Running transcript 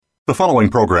The following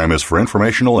program is for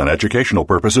informational and educational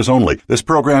purposes only. This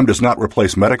program does not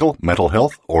replace medical, mental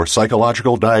health, or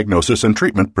psychological diagnosis and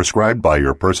treatment prescribed by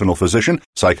your personal physician,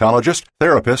 psychologist,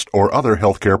 therapist, or other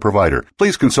healthcare provider.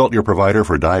 Please consult your provider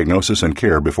for diagnosis and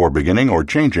care before beginning or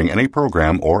changing any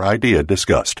program or idea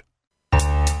discussed.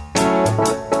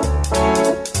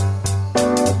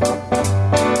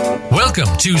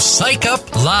 Welcome to Psych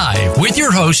Up Live with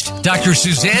your host, Dr.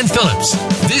 Suzanne Phillips.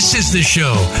 This is the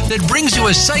show that brings you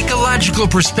a psychological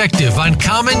perspective on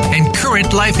common and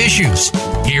current life issues.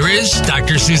 Here is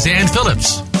Dr. Suzanne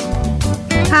Phillips.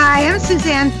 Hi, I'm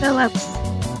Suzanne Phillips.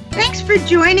 Thanks for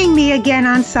joining me again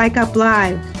on Psych Up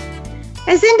Live.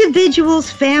 As individuals,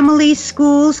 families,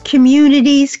 schools,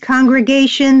 communities,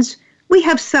 congregations, we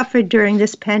have suffered during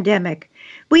this pandemic.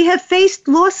 We have faced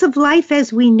loss of life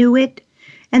as we knew it,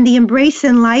 and the embrace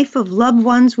in life of loved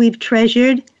ones we've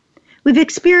treasured. We've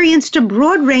experienced a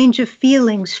broad range of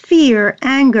feelings: fear,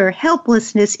 anger,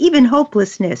 helplessness, even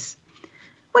hopelessness.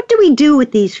 What do we do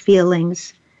with these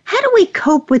feelings? How do we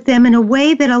cope with them in a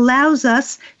way that allows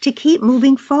us to keep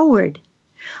moving forward?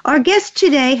 Our guest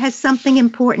today has something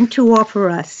important to offer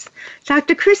us.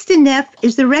 Dr. Kristin Neff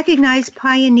is the recognized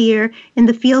pioneer in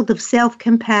the field of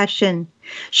self-compassion.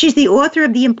 She's the author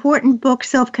of the important book,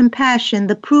 Self-Compassion,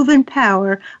 The Proven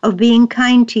Power of Being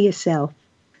Kind to Yourself.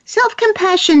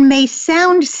 Self-compassion may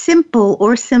sound simple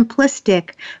or simplistic,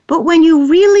 but when you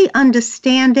really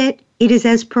understand it, it is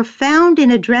as profound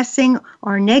in addressing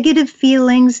our negative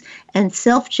feelings and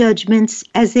self-judgments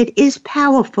as it is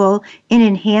powerful in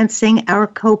enhancing our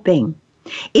coping.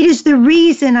 It is the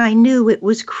reason I knew it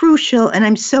was crucial, and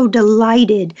I'm so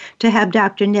delighted to have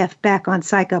Dr. Neff back on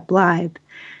Psych Up Live.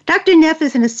 Dr. Neff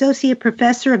is an associate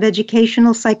professor of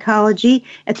educational psychology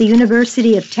at the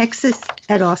University of Texas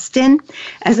at Austin.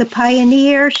 As a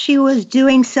pioneer, she was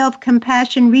doing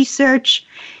self-compassion research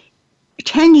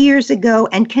 10 years ago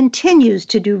and continues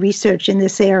to do research in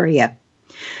this area.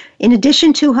 In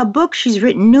addition to her book, she's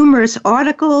written numerous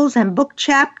articles and book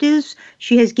chapters.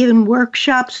 She has given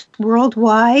workshops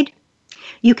worldwide.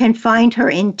 You can find her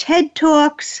in TED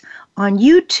Talks, on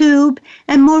YouTube,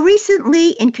 and more recently,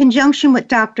 in conjunction with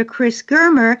Dr. Chris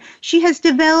Germer, she has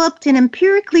developed an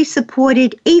empirically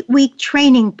supported 8-week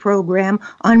training program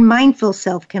on mindful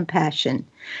self-compassion.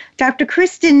 Dr.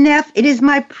 Kristin Neff, it is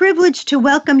my privilege to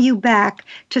welcome you back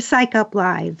to Psych Up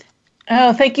Live.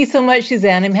 Oh, thank you so much,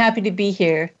 Suzanne. I'm happy to be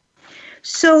here.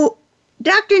 So,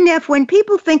 Dr. Neff, when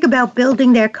people think about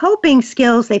building their coping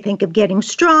skills, they think of getting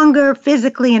stronger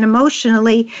physically and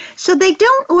emotionally, so they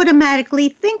don't automatically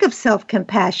think of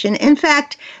self-compassion. In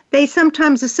fact, they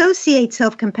sometimes associate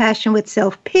self-compassion with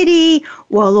self-pity,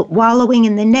 wallowing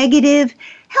in the negative.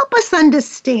 Help us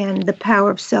understand the power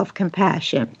of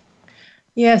self-compassion.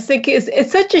 Yes,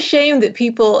 it's such a shame that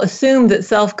people assume that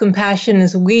self-compassion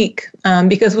is weak,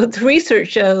 because what the research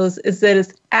shows is that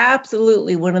it's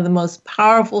absolutely one of the most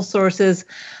powerful sources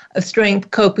of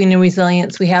strength, coping, and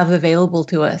resilience we have available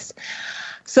to us.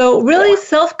 So really,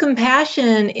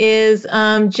 self-compassion is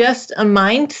just a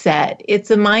mindset.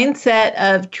 It's a mindset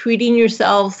of treating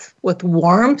yourself with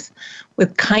warmth,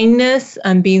 with kindness,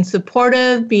 being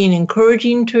supportive, being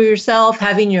encouraging to yourself,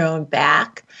 having your own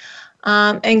back.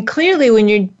 And clearly, when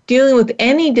you're dealing with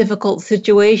any difficult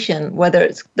situation, whether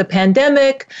it's the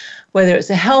pandemic, whether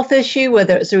it's a health issue,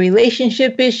 whether it's a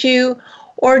relationship issue,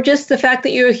 or just the fact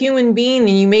that you're a human being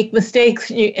and you make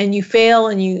mistakes and you fail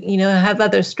and you have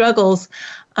other struggles,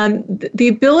 the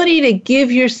ability to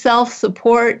give yourself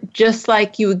support just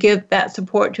like you would give that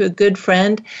support to a good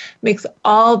friend makes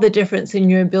all the difference in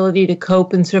your ability to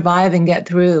cope and survive and get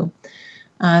through.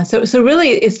 So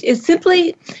really, it's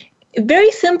simply...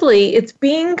 Very simply, it's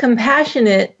being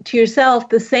compassionate to yourself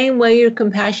the same way you're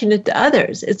compassionate to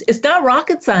others. It's not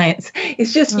rocket science.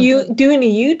 It's just you doing a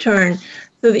U-turn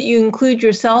so that you include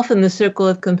yourself in the circle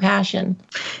of compassion.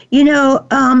 You know,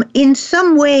 in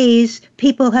some ways,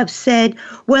 people have said,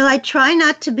 well, I try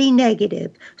not to be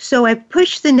negative, so I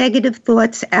push the negative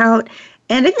thoughts out.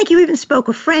 And I think you even spoke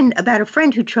about a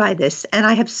friend who tried this. And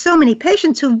I have so many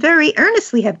patients who very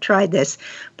earnestly have tried this.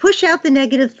 Push out the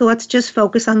negative thoughts, just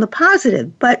focus on the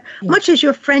positive. But much as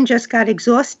your friend just got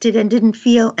exhausted and didn't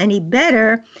feel any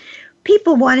better,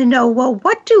 people want to know, well,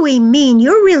 what do we mean?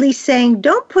 You're really saying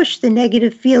don't push the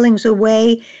negative feelings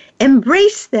away,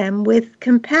 embrace them with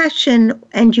compassion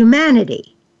and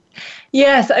humanity.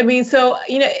 Yes, I mean, so,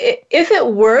 if it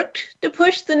worked to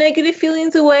push the negative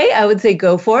feelings away, I would say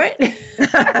go for it.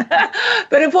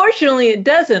 But unfortunately, it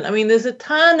doesn't. I mean, there's a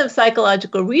ton of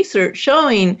psychological research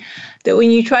showing that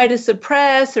when you try to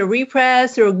suppress or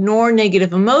repress or ignore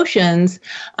negative emotions,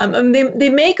 they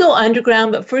may go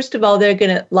underground, but first of all, they're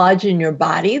going to lodge in your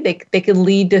body. They can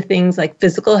lead to things like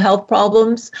physical health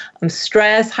problems,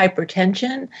 stress,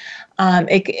 hypertension.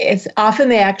 It's often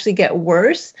they actually get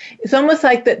worse. It's almost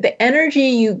like the energy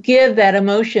you give that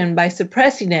emotion by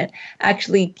suppressing it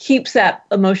actually keeps that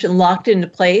emotion locked into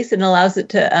place and allows it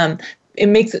to, it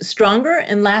makes it stronger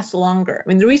and lasts longer. I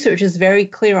mean, the research is very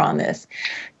clear on this.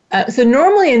 So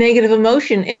normally a negative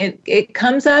emotion, it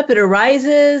comes up, it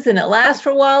arises, and it lasts for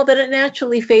a while, then it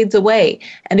naturally fades away.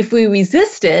 And if we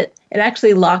resist it, it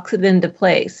actually locks it into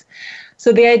place.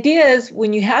 So the idea is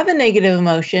when you have a negative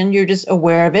emotion, you're just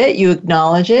aware of it, you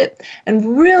acknowledge it,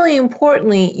 and really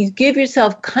importantly, you give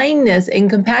yourself kindness and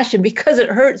compassion because it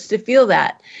hurts to feel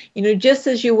that. You know, just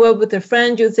as you would with a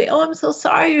friend, you would say, oh, I'm so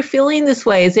sorry you're feeling this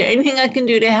way. Is there anything I can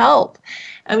do to help?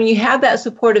 And when you have that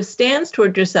supportive stance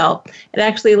toward yourself, it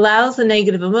actually allows the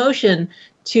negative emotion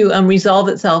to resolve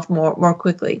itself more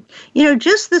quickly. You know,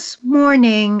 just this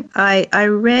morning, I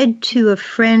read to a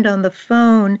friend on the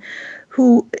phone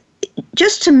who,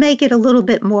 just to make it a little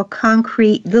bit more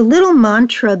concrete, the little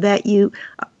mantra that you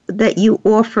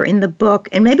offer in the book,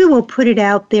 and maybe we'll put it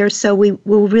out there so we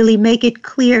will really make it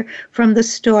clear from the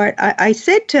start. I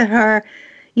said to her,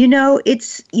 you know,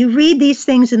 you read these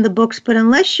things in the books, but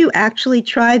unless you actually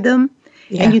try them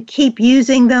and you keep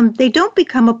using them, they don't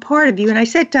become a part of you. And I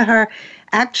said to her,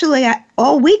 actually,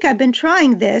 all week I've been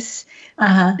trying this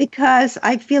because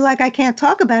I feel like I can't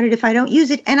talk about it if I don't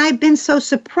use it. And I've been so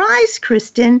surprised,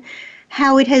 Kristen,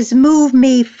 how it has moved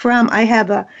me from, I have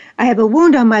a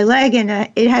wound on my leg and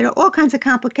it had all kinds of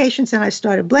complications and I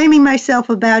started blaming myself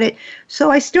about it. So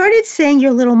I started saying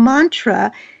your little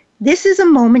mantra, this is a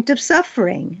moment of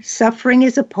suffering. Suffering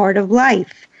is a part of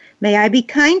life. May I be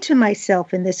kind to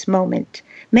myself in this moment.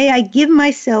 May I give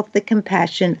myself the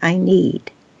compassion I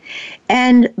need.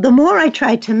 And the more I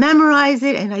tried to memorize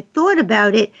it and I thought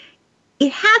about it,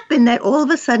 it happened that all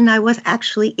of a sudden I was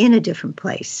actually in a different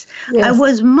place. Yes. I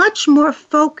was much more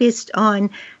focused on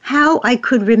how I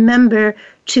could remember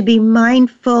to be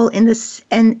mindful in this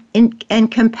and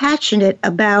compassionate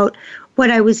about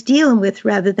what I was dealing with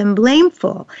rather than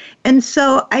blameful. And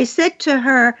so I said to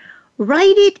her,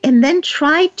 write it and then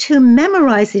try to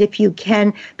memorize it if you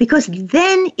can, because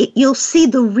then you'll see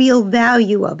the real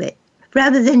value of it.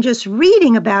 Rather than just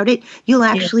reading about it, you'll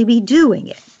actually be doing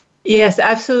it. Yes,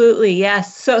 absolutely.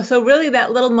 Yes. So really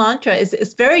that little mantra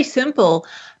is very simple,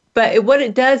 but what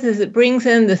it does is it brings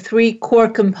in the three core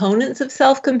components of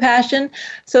self-compassion.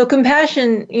 So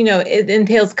compassion, you know, it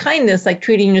entails kindness, like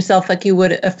treating yourself like you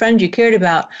would a friend you cared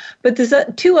about. But there's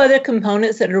two other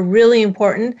components that are really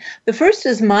important. The first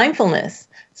is mindfulness.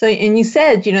 So, and you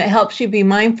said, you know, it helps you be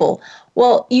mindful.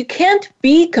 Well, you can't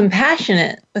be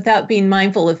compassionate without being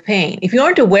mindful of pain. If you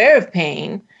aren't aware of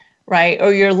pain, right,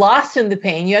 or you're lost in the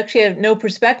pain, you actually have no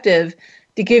perspective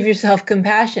to give yourself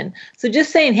compassion. So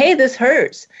just saying, hey, this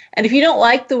hurts. And if you don't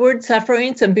like the word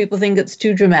suffering, some people think it's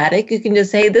too dramatic, you can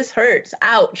just say, this hurts,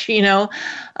 ouch, you know.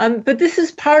 But this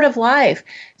is part of life.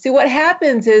 See, what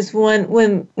happens is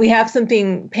when we have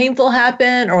something painful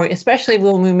happen, or especially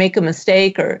when we make a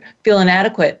mistake or feel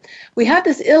inadequate, we have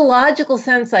this illogical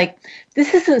sense like,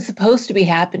 this isn't supposed to be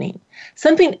happening.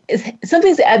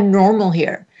 Something's abnormal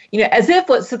here. You know, as if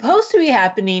what's supposed to be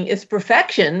happening is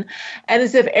perfection, and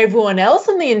as if everyone else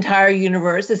in the entire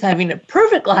universe is having a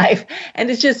perfect life,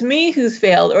 and it's just me who's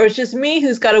failed, or it's just me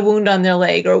who's got a wound on their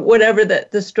leg, or whatever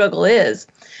the struggle is.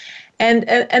 And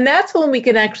that's when we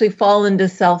can actually fall into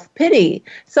self-pity.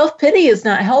 Self-pity is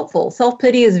not helpful.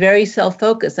 Self-pity is very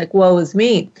self-focused, like, woe is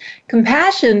me.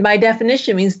 Compassion, by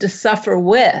definition, means to suffer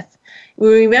with.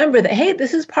 We remember that, hey,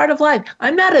 this is part of life.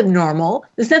 I'm not abnormal.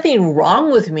 There's nothing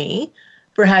wrong with me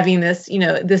for having this, you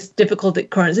know, this difficult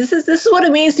occurrence. This is what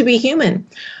it means to be human.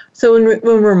 So when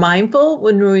we're mindful,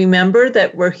 when we remember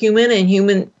that we're human and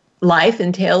human life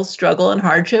entails struggle and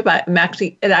hardship,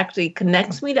 it actually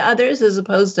connects me to others as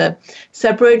opposed to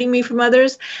separating me from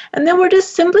others. And then we're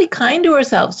just simply kind to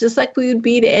ourselves, just like we would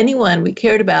be to anyone we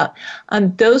cared about.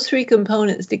 Those three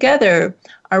components together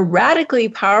are radically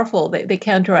powerful. They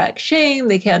counteract shame,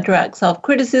 they counteract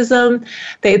self-criticism,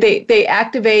 they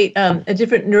activate a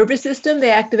different nervous system.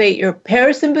 They activate your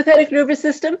parasympathetic nervous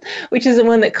system, which is the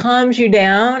one that calms you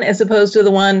down, as opposed to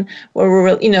the one where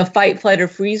we're, you know, fight, flight, or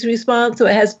freeze response. So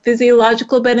it has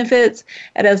physiological benefits.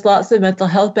 It has lots of mental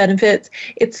health benefits.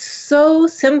 It's so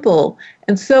simple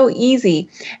and so easy.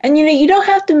 And, you know, you don't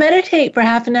have to meditate for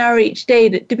half an hour each day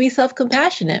to be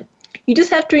self-compassionate. You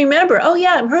just have to remember, oh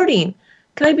yeah, I'm hurting.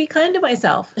 can I be kind to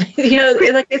myself?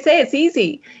 Like I say, it's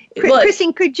easy.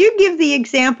 Kristen, could you give the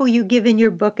example you give in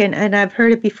your book, and I've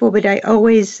heard it before, but I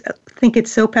always think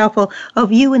it's so powerful,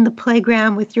 of you in the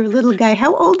playground with your little guy.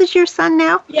 How old is your son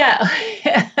now? Yeah,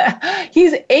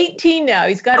 he's 18 now.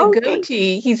 He's got a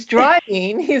goatee. He's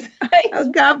driving. Oh,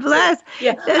 God bless.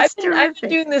 Yeah, I've been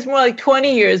doing this more like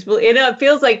 20 years. But it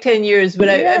feels like 10 years, but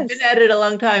I've been at it a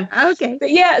long time. Okay. But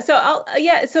so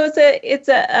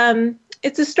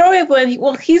it's a story of when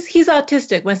he's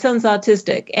autistic. My son's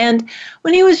autistic, and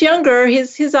when he was younger,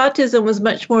 his autism was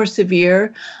much more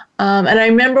severe. And I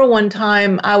remember one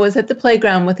time I was at the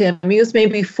playground with him. He was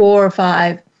maybe 4 or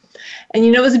 5. And,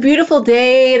 it was a beautiful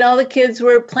day, and all the kids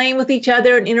were playing with each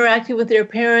other and interacting with their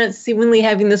parents, seemingly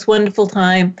having this wonderful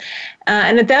time.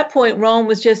 And at that point,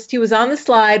 Rome he was on the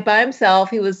slide by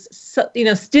himself. He was,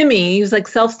 stimming. He was like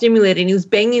self-stimulating. He was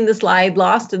banging the slide,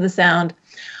 lost in the sound.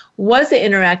 Wasn't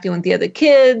interacting with the other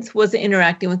kids, wasn't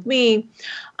interacting with me.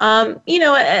 And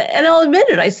I'll admit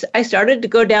it, I started to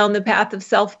go down the path of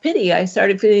self-pity. I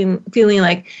started feeling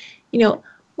like,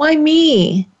 why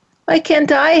me? Why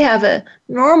can't I have a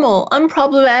normal,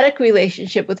 unproblematic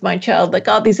relationship with my child like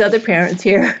all these other parents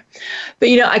here? But,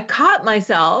 I caught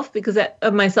myself because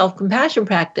of my self-compassion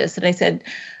practice. And I said,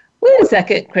 wait a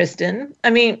second, Kristen. I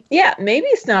mean, yeah, maybe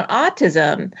it's not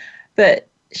autism, but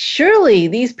surely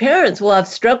these parents will have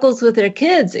struggles with their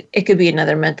kids. It could be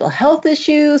another mental health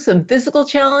issue, some physical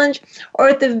challenge, or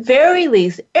at the very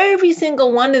least, every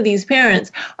single one of these parents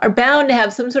are bound to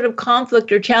have some sort of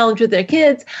conflict or challenge with their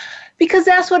kids, because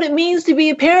that's what it means to be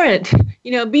a parent.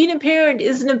 Being a parent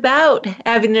isn't about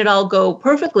having it all go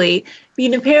perfectly.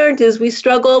 Being a parent is we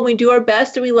struggle, and we do our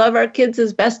best, and we love our kids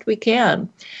as best we can.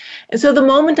 And so the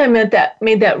moment I made that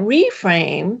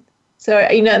reframe, so,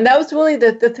 and that was really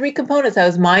the 3 components. I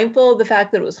was mindful of the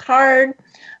fact that it was hard.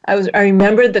 I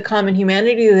remembered the common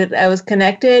humanity, that I was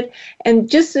connected. And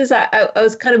just as I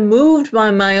was kind of moved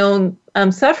by my own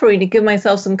suffering to give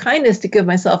myself some kindness, to give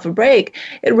myself a break,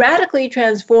 it radically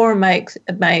transformed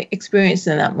my experience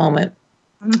in that moment.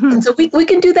 Mm-hmm. And so we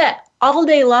can do that all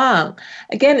day long.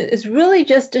 Again, it's really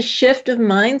just a shift of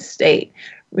mind state.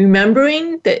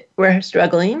 Remembering that we're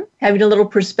struggling, having a little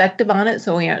perspective on it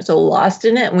so we aren't so lost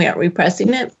in it and we aren't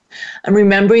repressing it, and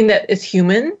remembering that it's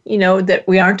human, that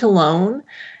we aren't alone,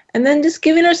 and then just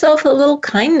giving ourselves a little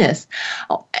kindness.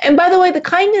 And by the way, the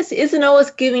kindness isn't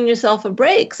always giving yourself a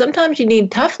break. Sometimes you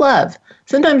need tough love.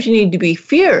 Sometimes you need to be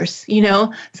fierce,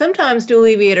 Sometimes to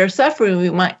alleviate our suffering, we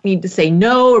might need to say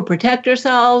no or protect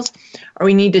ourselves, or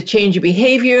we need to change a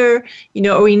behavior,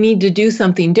 or we need to do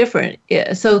something different.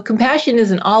 So compassion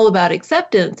isn't all about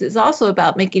acceptance. It's also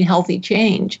about making healthy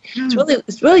change.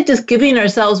 It's really just giving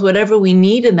ourselves whatever we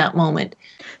need in that moment.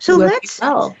 So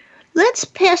let's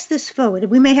pass this forward.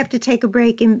 We may have to take a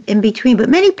break in between, but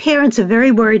many parents are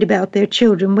very worried about their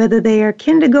children, whether they are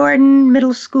kindergarten,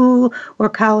 middle school, or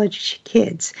college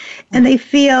kids. And they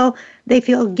feel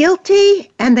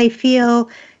guilty, and they feel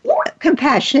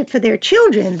compassionate for their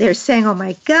children. They're saying, oh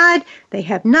my God, they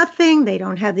have nothing. They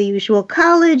don't have the usual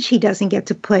college. He doesn't get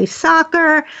to play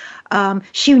soccer.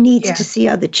 She needs to see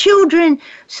other children.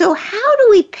 So how do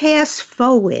we pass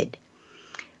forward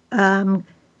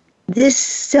this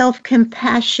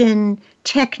self-compassion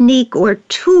technique or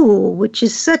tool, which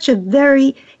is such a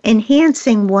very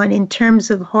enhancing one in terms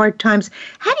of hard times?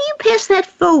 How do you pass that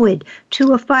forward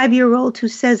to a 5-year-old who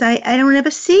says, I don't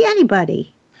ever see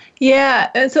anybody? Yeah,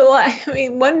 and so I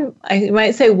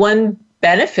might say one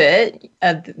benefit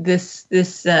of this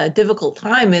difficult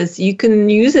time is you can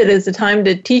use it as a time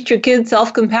to teach your kids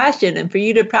self-compassion and for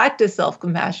you to practice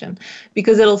self-compassion,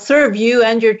 because it'll serve you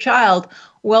and your child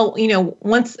well,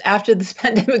 once after this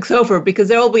pandemic's over, because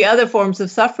there will be other forms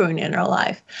of suffering in our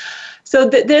life. So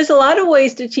there's a lot of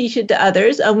ways to teach it to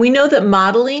others. We know that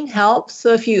modeling helps.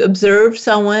 So if you observe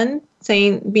someone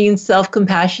being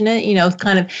self-compassionate,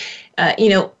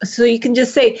 so you can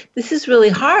just say, this is really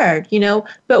hard,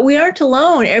 but we aren't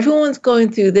alone. Everyone's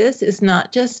going through this. It's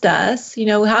not just us.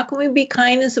 How can we be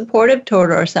kind and supportive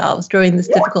toward ourselves during this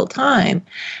difficult time?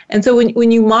 And so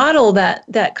when you model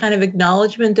that kind of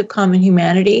acknowledgement of common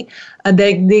humanity,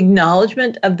 the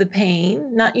acknowledgement of the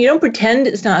pain, you don't pretend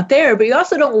it's not there, but you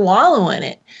also don't wallow in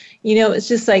it. It's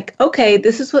just like, okay,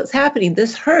 this is what's happening.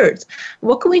 This hurts.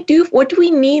 What can we do? What do we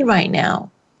need right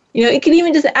now? You can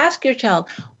even just ask your child,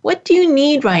 what do you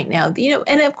need right now?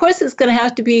 And of course it's going to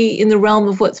have to be in the realm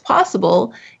of what's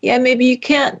possible. Yeah, maybe you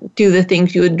can't do the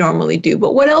things you would normally do,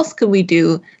 but what else could we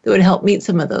do that would help meet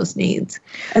some of those needs?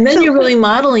 And then you're really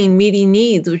modeling meeting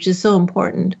needs, which is so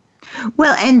important.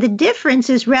 Well, and the difference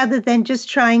is rather than just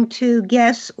trying to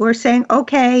guess or saying,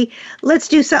 okay, let's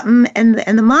do something, and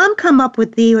the mom come up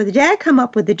with or the dad come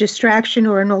up with a distraction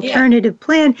or an alternative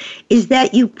plan, is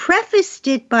that you prefaced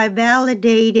it by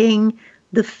validating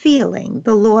the feeling,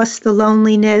 the loss, the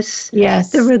loneliness,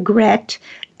 the regret,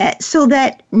 so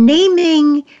that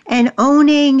naming and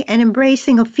owning and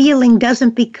embracing a feeling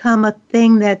doesn't become a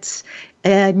thing that's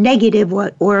negative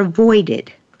or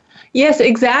avoided. Yes,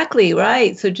 exactly,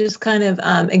 right. So just kind of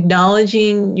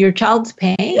acknowledging your child's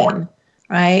pain,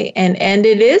 right? And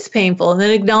it is painful, and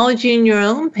then acknowledging your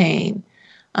own pain,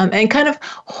 and kind of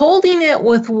holding it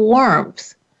with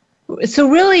warmth. So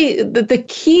really, the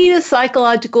key to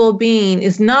psychological being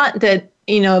is not that,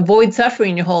 avoid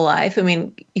suffering your whole life. I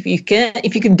mean, if you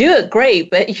can do it,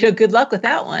 great, but good luck with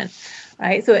that one.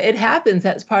 Right? So it happens.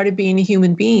 That's part of being a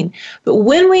human being. But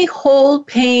when we hold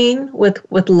pain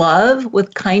with love,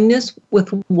 with kindness,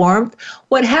 with warmth,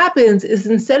 what happens is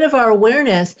instead of our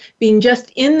awareness being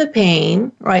just in the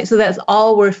pain, right? So that's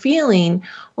all we're feeling.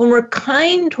 When we're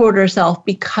kind toward ourselves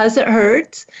because it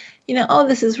hurts,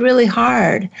 this is really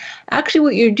hard. Actually,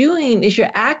 what you're doing is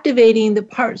you're activating the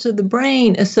parts of the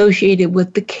brain associated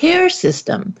with the care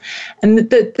system. And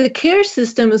the care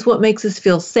system is what makes us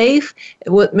feel safe.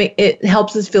 It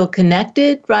helps us feel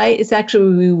connected, right? It's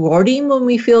actually rewarding when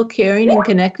we feel caring and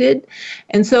connected.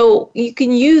 And so you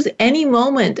can use any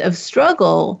moment of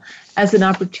struggle as an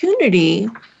opportunity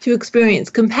to experience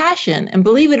compassion. And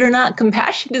believe it or not,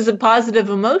 compassion is a positive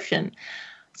emotion.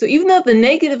 So even though the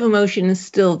negative emotion is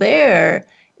still there,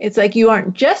 it's like you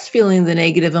aren't just feeling the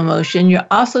negative emotion, you're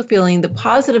also feeling the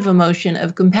positive emotion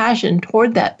of compassion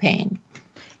toward that pain.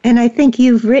 And I think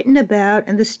you've written about,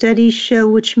 and the studies show,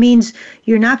 which means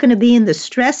you're not going to be in the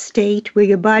stress state where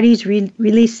your body's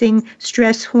releasing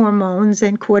stress hormones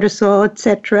and cortisol,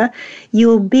 etc.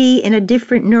 You'll be in a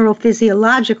different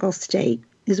neurophysiological state,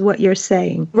 is what you're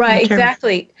saying. Right,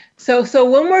 exactly. So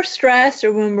when we're stressed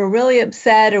or when we're really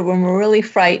upset or when we're really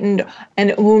frightened and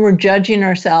when we're judging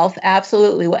ourselves,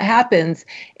 absolutely what happens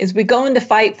is we go into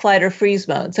fight, flight, or freeze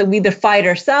mode. So we either fight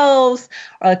ourselves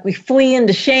or like we flee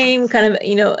into shame, kind of,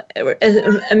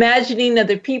 imagining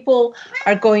other people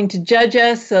are going to judge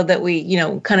us so that we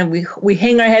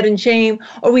hang our head in shame,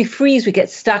 or we freeze, we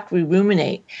get stuck, we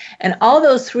ruminate. And all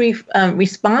those three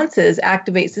responses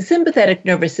activates the sympathetic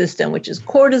nervous system, which is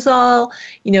cortisol,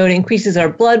 it increases our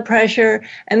blood pressure,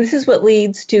 and this is what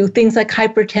leads to things like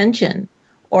hypertension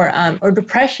or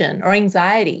depression or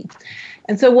anxiety.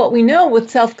 And so what we know with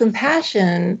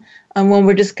self-compassion, when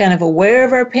we're just kind of aware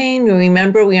of our pain, we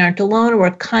remember we aren't alone,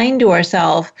 we're kind to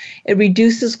ourselves, it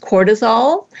reduces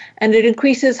cortisol and it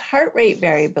increases heart rate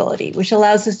variability, which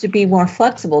allows us to be more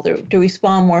flexible, to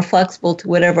respond more flexible to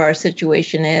whatever our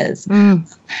situation is. And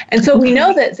so we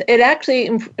know that it actually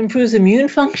improves immune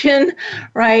function,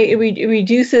 right? It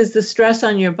reduces the stress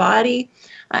on your body.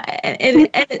 And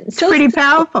it's pretty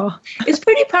powerful. It's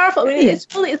pretty powerful. I mean,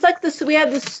 it's like this. We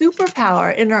have this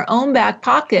superpower in our own back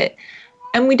pocket,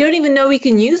 and we don't even know we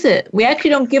can use it. We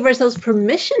actually don't give ourselves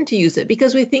permission to use it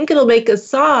because we think it'll make us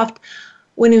soft,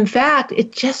 when in fact,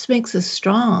 it just makes us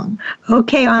strong.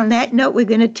 Okay, on that note, we're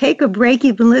going to take a break.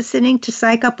 You've been listening to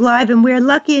Psych Up Live, and we're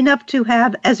lucky enough to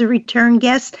have as a return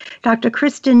guest Dr.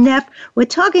 Kristin Neff. We're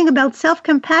talking about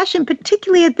self-compassion,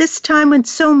 particularly at this time when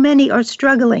so many are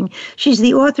struggling. She's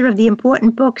the author of the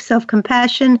important book,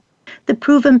 Self-Compassion, The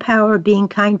Proven Power of Being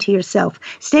Kind to Yourself.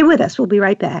 Stay with us. We'll be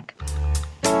right back.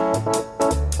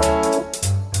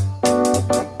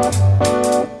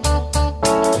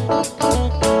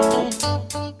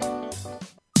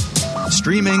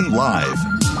 Streaming live,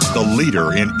 the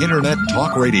leader in Internet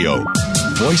talk radio,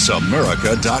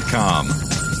 voiceamerica.com.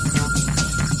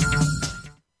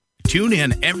 Tune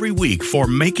in every week for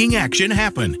Making Action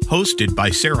Happen, hosted by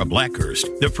Sarah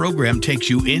Blackhurst. The program takes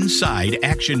you inside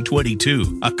Action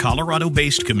 22, a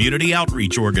Colorado-based community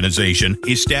outreach organization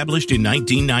established in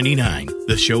 1999.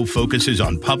 The show focuses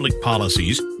on public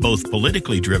policies, both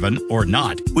politically driven or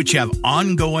not, which have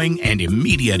ongoing and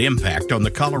immediate impact on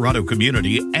the Colorado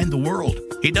community and the world.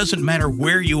 It doesn't matter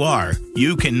where you are,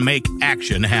 you can make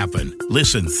action happen.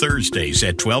 Listen Thursdays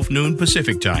at 12 noon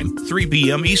Pacific Time, 3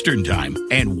 p.m. Eastern Time,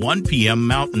 and 1 p.m.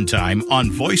 Mountain Time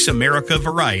on Voice America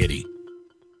Variety.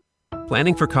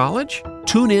 Planning for college?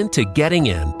 Tune in to Getting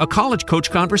In, a college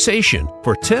coach conversation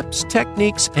for tips,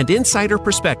 techniques, and insider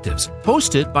perspectives,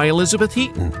 hosted by Elizabeth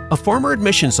Heaton, a former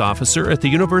admissions officer at the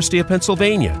University of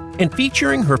Pennsylvania, and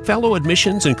featuring her fellow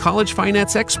admissions and college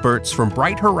finance experts from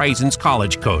Bright Horizons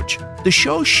College Coach. The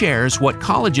show shares what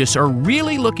colleges are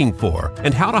really looking for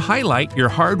and how to highlight your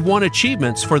hard-won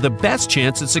achievements for the best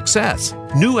chance at success.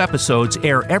 New episodes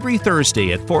air every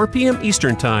Thursday at 4 p.m.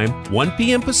 Eastern Time, 1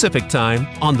 p.m. Pacific Time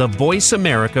on the Voice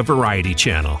America Variety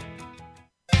Channel.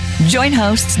 Join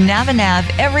hosts Nav and Nav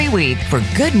every week for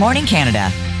Good Morning Canada.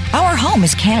 Our home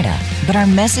is Canada, but our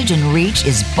message and reach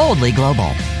is boldly global.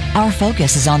 Our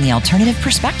focus is on the alternative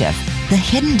perspective, the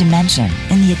hidden dimension,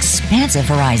 and the expansive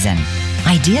horizon.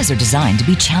 Ideas are designed to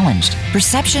be challenged,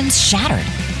 perceptions shattered,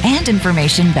 and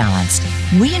information balanced.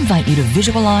 We invite you to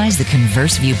visualize the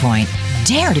converse viewpoint,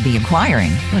 dare to be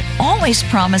inquiring, but always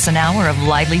promise an hour of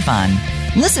lively fun.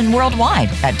 Listen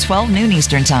worldwide at 12 noon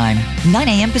Eastern Time, 9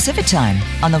 a.m. Pacific Time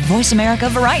on the Voice America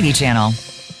Variety Channel.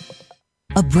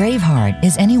 A brave heart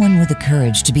is anyone with the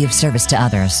courage to be of service to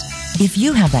others. If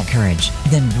you have that courage,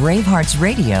 then Brave Hearts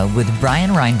Radio with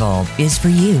Brian Reinbold is for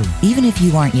you. Even if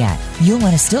you aren't yet, you'll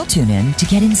want to still tune in to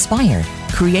get inspired,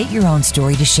 create your own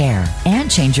story to share,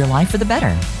 and change your life for the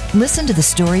better. Listen to the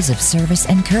stories of service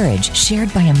and courage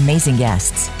shared by amazing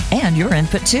guests, and your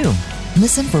input too.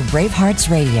 Listen for Brave Hearts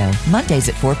Radio, Mondays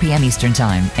at 4 p.m. Eastern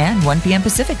Time and 1 p.m.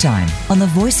 Pacific Time on the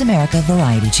Voice America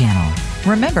Variety Channel.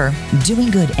 Remember, doing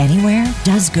good anywhere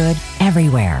does good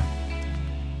everywhere.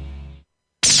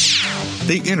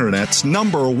 The Internet's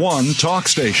 #1 talk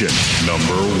station.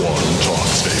 #1 talk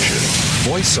station.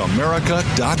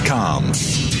 VoiceAmerica.com.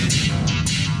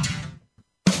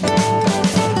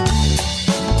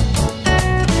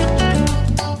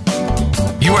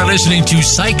 You are listening to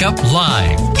Psych Up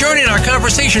Live. Join in our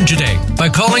conversation today by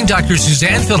calling Dr.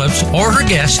 Suzanne Phillips or her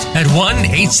guest at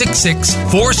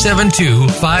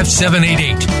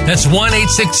 1-866-472-5788. That's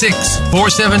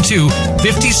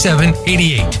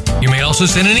 1-866-472-5788. You may also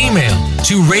send an email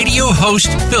to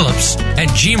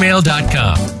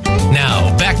radiohostphillips@gmail.com.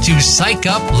 Now, back to Psych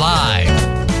Up Live.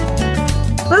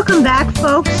 Welcome back,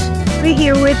 folks. We're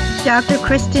here with Dr.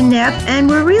 Kristin Neff, and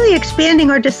we're really expanding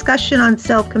our discussion on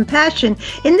self-compassion.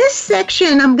 In this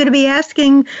section, I'm going to be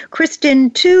asking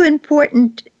Kristin to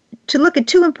look at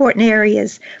two important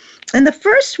areas. And the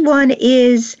first one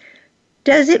is,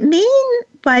 does it mean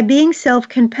by being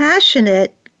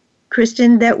self-compassionate,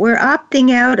 Kristin, that we're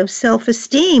opting out of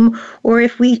self-esteem? Or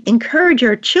if we encourage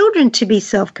our children to be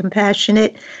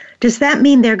self-compassionate, does that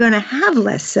mean they're going to have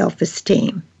less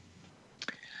self-esteem?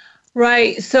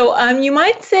 Right. So you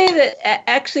might say that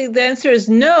actually the answer is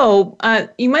no.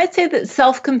 You might say that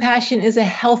self-compassion is a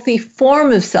healthy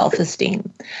form of self-esteem.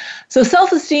 So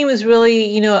self-esteem is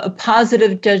really, a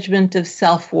positive judgment of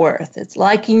self-worth. It's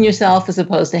liking yourself as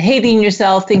opposed to hating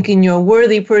yourself, thinking you're a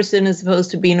worthy person as opposed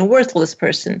to being a worthless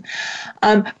person.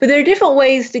 But there are different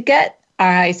ways to get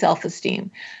our high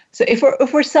self-esteem. So if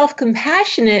we're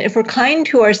self-compassionate, if we're kind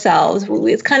to ourselves,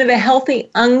 it's kind of a healthy,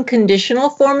 unconditional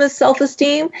form of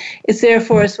self-esteem. It's there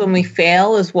for us when we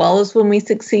fail as well as when we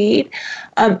succeed.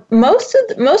 Most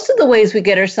of the ways we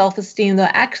get our self-esteem, though,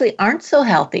 actually aren't so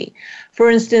healthy.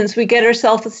 For instance, we get our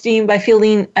self-esteem by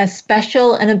feeling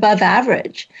special and above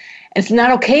average. It's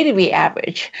not okay to be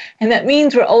average. And that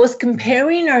means we're always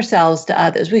comparing ourselves to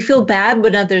others. We feel bad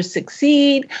when others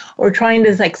succeed, or trying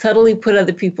to subtly put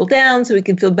other people down so we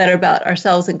can feel better about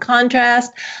ourselves in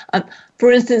contrast.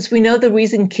 For instance, we know the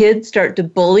reason kids start to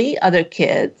bully other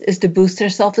kids is to boost their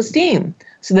self-esteem,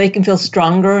 so they can feel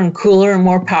stronger and cooler and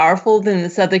more powerful than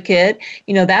this other kid.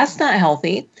 That's not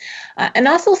healthy. And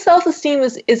also self-esteem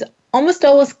is almost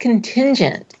always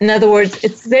contingent. In other words,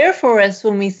 it's there for us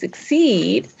when we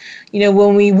succeed,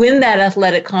 when we win that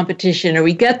athletic competition, or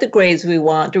we get the grades we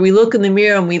want, or we look in the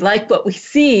mirror and we like what we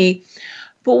see.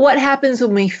 But what happens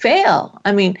when we fail?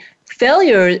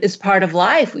 Failure is part of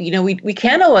life. We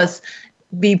can't always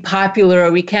be popular,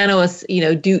 or we can't always,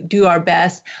 do our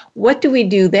best. What do we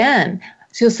do then?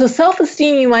 So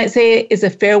self-esteem, you might say, is a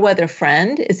fair weather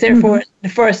friend. It's there for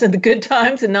us in the good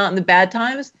times and not in the bad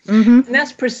times. Mm-hmm. And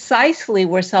that's precisely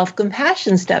where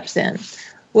self-compassion steps in.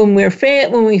 When we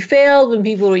fail, when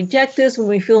people reject us, when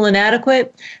we feel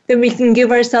inadequate, then we can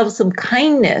give ourselves some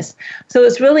kindness. So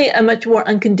it's really a much more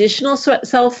unconditional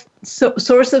source of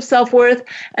self-worth,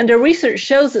 and our research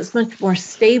shows it's much more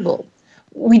stable.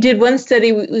 We did one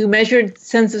study, we measured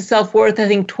sense of self-worth,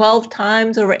 12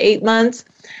 times over 8 months.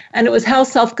 And it was how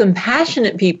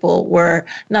self-compassionate people were,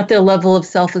 not their level of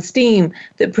self-esteem,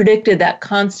 that predicted that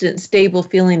constant, stable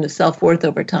feeling of self-worth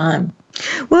over time.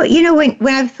 Well,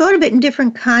 when I've thought of it in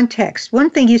different contexts, one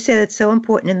thing you said that's so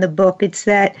important in the book, it's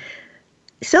that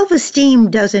self-esteem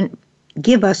doesn't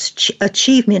give us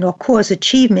achievement or cause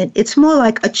achievement. It's more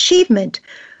like achievement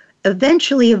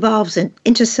eventually evolves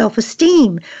into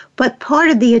self-esteem. But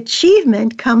part of the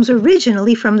achievement comes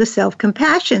originally from the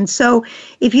self-compassion. So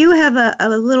if you have a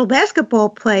little basketball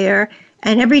player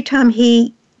and every time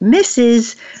he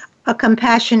misses, a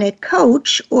compassionate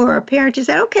coach or a parent just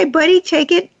said, okay, buddy,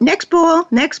 take it. Next ball.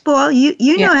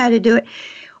 You know how to do it.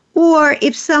 Or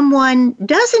if someone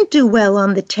doesn't do well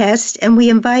on the test and we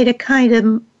invite a kind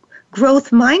of growth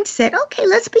mindset, okay,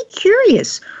 let's be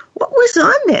curious. What was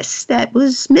on this that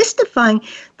was mystifying?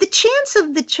 The chance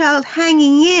of the child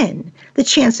hanging in, the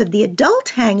chance of the adult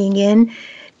hanging in,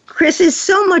 Chris, is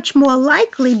so much more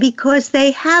likely because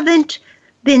they haven't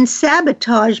been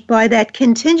sabotaged by that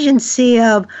contingency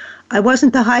of, I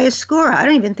wasn't the highest scorer. I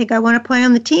don't even think I want to play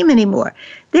on the team anymore.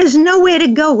 There's nowhere to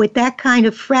go with that kind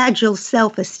of fragile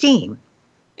self-esteem.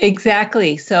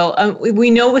 Exactly. So we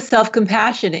know with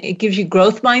self-compassion, it gives you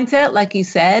growth mindset, like you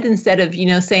said, instead of,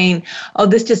 saying, oh,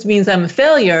 this just means I'm a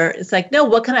failure. It's like, no,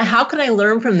 how can I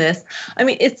learn from this? I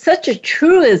mean, it's such a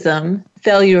truism.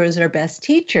 Failure is our best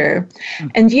teacher.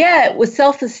 And yet with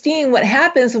self-esteem, what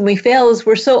happens when we fail is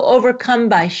we're so overcome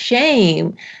by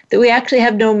shame that we actually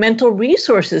have no mental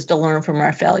resources to learn from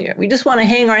our failure. We just want to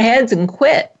hang our heads and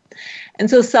quit. And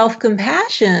so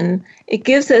self-compassion, it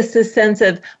gives us this sense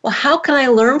of, well, how can I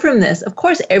learn from this? Of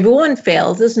course, everyone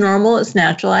fails. It's normal. It's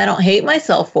natural. I don't hate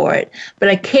myself for it, but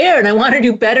I care and I want to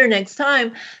do better next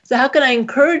time. So how can I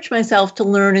encourage myself to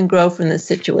learn and grow from this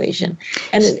situation?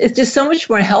 And it's just so much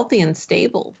more healthy and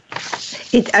stable.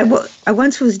 I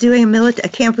once was doing a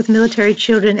camp with military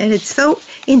children, and it's so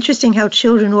interesting how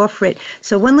children offer it.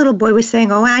 So one little boy was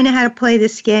saying, oh, I know how to play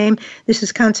this game. This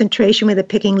is concentration where they're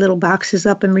picking little boxes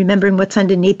up and remembering what's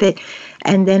underneath it.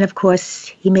 And then, of course,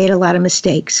 he made a lot of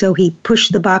mistakes. So he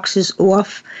pushed the boxes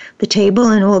off the table,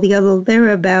 and they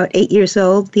were about 8 years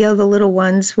old. The other little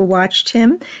ones watched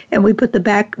him, and we put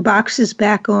the boxes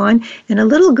back on. And a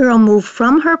little girl moved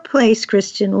from her place,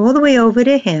 Kristen, all the way over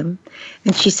to him.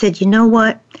 And she said, you know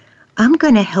what? I'm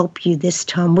going to help you this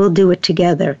time. We'll do it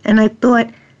together. And I thought,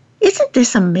 isn't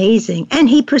this amazing? And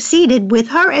he proceeded with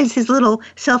her as his little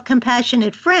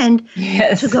self-compassionate friend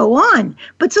to go on.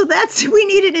 But so we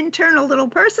need an internal little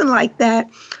person like that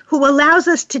who allows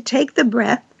us to take the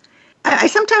breath. I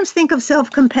sometimes think of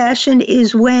self-compassion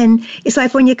is when, it's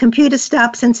like when your computer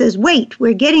stops and says, wait,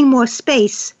 we're getting more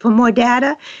space for more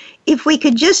data. If we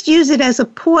could just use it as a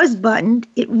pause button,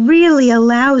 it really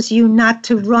allows you not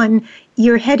to run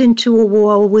your head into a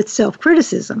wall with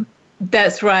self-criticism.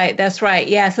 That's right.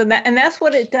 Yes. And that's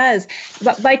what it does.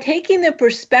 But by taking the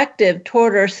perspective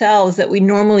toward ourselves that we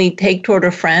normally take toward a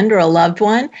friend or a loved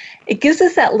one, it gives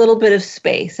us that little bit of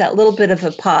space, that little bit of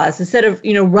a pause. Instead of,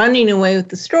 running away with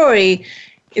the story,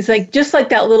 it's like just like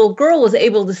that little girl was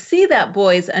able to see that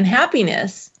boy's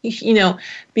unhappiness,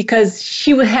 because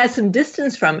she had some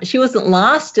distance from it. She wasn't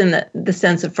lost in the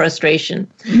sense of frustration.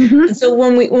 Mm-hmm. And so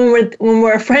when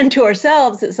we're a friend to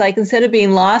ourselves, it's like instead of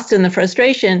being lost in the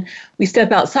frustration, we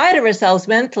step outside of ourselves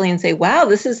mentally and say, wow,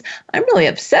 I'm really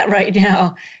upset right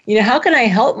now. How can I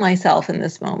help myself in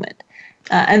this moment?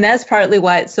 And that's partly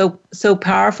why it's so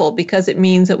powerful, because it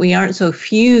means that we aren't so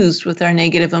fused with our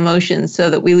negative emotions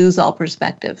so that we lose all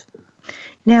perspective.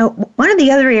 Now, one of the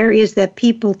other areas that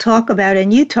people talk about,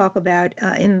 and you talk about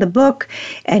in the book,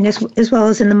 and as well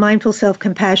as in the Mindful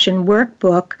Self-Compassion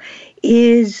workbook,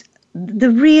 is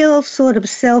the real sort of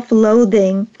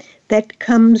self-loathing that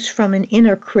comes from an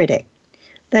inner critic.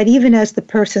 That even as the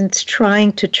person's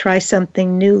trying to try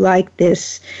something new like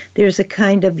this, there's a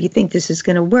kind of, you think this is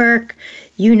going to work,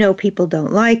 people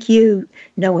don't like you,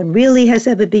 no one really has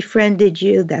ever befriended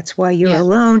you, that's why you're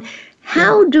alone.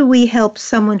 How do we help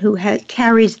someone who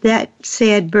carries that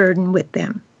sad burden with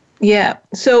them? Yeah.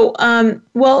 So,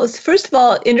 first of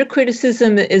all, inner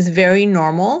criticism is very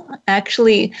normal.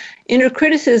 Actually, inner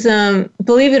criticism,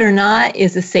 believe it or not,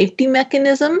 is a safety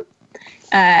mechanism.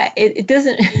 It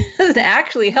doesn't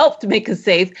actually help to make us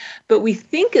safe, but we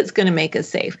think it's going to make us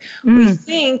safe. We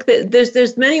think that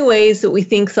there's many ways that we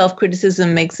think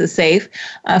self-criticism makes us safe.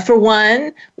 For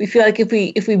one, we feel like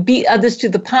if we beat others to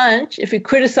the punch, if we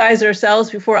criticize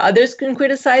ourselves before others can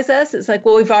criticize us, it's like,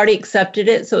 well, we've already accepted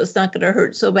it, so it's not going to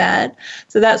hurt so bad.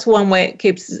 So that's one way it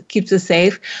keeps us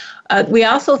safe. We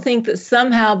also think that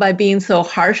somehow by being so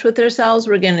harsh with ourselves,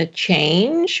 we're going to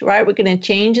change, right? We're going to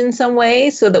change in some way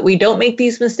so that we don't make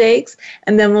these mistakes,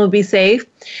 and then we'll be safe.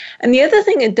 And the other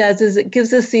thing it does is it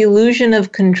gives us the illusion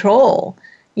of control.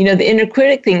 The inner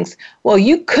critic thinks, well,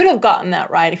 you could have gotten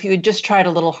that right if you had just tried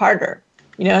a little harder.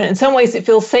 In some ways it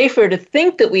feels safer to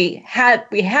think that we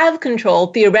have control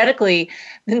theoretically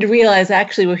than to realize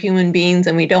actually we're human beings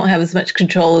and we don't have as much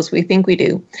control as we think we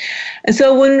do. And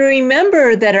so when we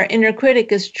remember that our inner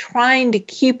critic is trying to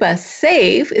keep us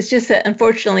safe, it's just that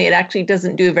unfortunately it actually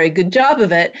doesn't do a very good job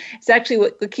of it. It's actually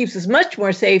what keeps us much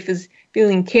more safe is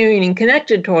feeling caring and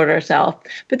connected toward ourselves.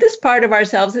 But this part of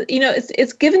ourselves,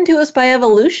 it's given to us by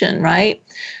evolution, right?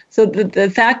 So the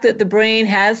fact that the brain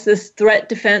has this threat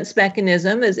defense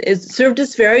mechanism is served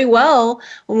us very well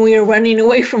when we are running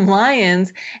away from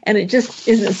lions, and it just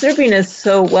isn't serving us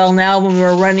so well now when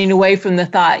we're running away from the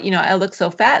thought, I look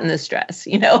so fat in this dress,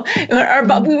 we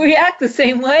react the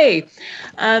same way.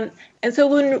 And so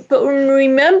when we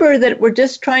remember that we're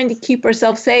just trying to keep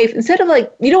ourselves safe, instead of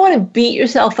you don't want to beat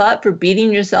yourself up for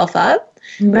beating yourself up.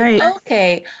 Right.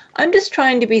 Okay, I'm just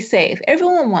trying to be safe.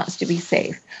 Everyone wants to be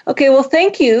safe. Okay, well,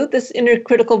 thank you, this inner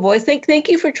critical voice. Thank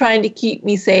you for trying to keep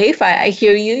me safe. I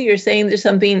hear you. You're saying there's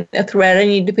a threat I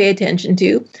need to pay attention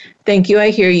to. Thank you,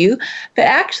 I hear you. But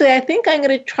actually, I think I'm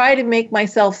going to try to make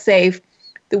myself safe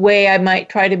the way I might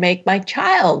try to make my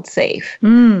child safe,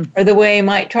 or the way I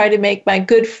might try to make my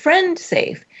good friend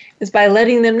safe, is by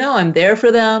letting them know I'm there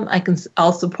for them.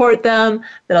 I'll support them,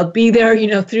 that I'll be there,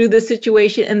 through the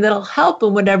situation, and that I'll help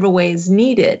in whatever way is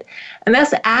needed. And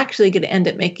that's actually going to end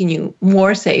up making you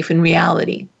more safe in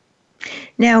reality.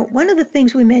 Now, one of the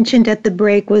things we mentioned at the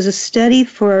break was a study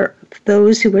for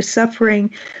those who were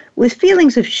suffering with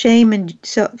feelings of shame and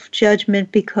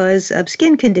self-judgment because of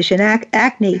skin condition,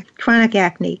 acne, chronic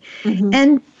acne.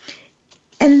 Mm-hmm.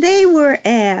 And they were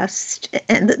asked,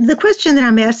 and the question that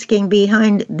I'm asking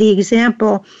behind the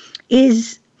example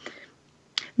is,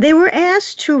 they were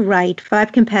asked to write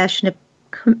 5 compassionate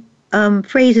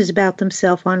phrases about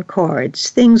themselves on cards.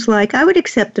 Things like, I would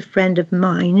accept a friend of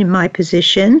mine in my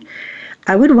position.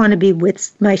 I would want to be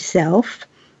with myself.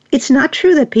 It's not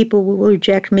true that people will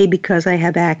reject me because I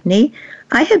have acne.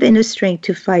 I have inner strength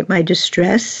to fight my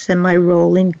distress and my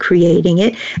role in creating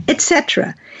it,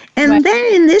 etc. And right.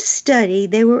 Then in this study,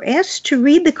 they were asked to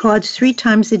read the cards 3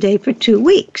 times a day for 2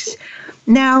 weeks.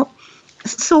 Now,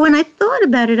 so when I thought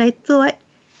about it, I thought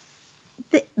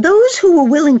that those who were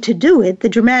willing to do it, the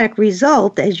dramatic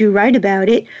result, as you write about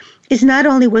it, is not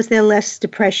only was there less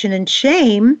depression and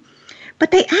shame,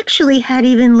 but they actually had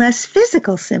even less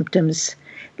physical symptoms,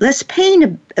 less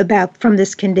pain from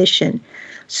this condition.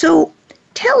 So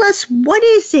tell us, what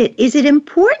is it? Is it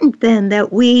important then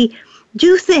that we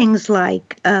do things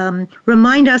like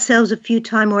remind ourselves a few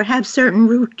times or have certain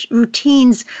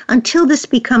routines until this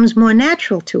becomes more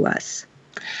natural to us?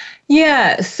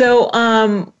 Yeah, so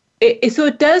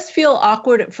it does feel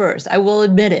awkward at first. I will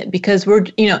admit it, because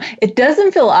it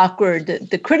doesn't feel awkward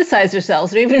to criticize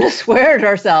ourselves or even to swear at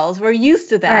ourselves. We're used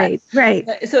to that. Right.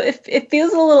 So it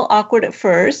feels a little awkward at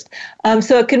first.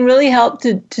 So it can really help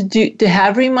to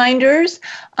have reminders.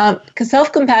 Because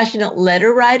self-compassionate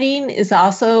letter writing is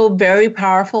also very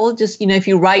powerful. Just, if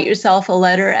you write yourself a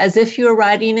letter as if you were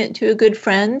writing it to a good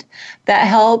friend, that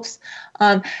helps.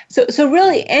 So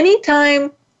really,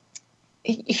 anytime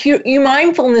your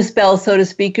mindfulness bell, so to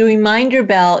speak, your reminder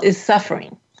bell is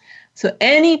suffering. So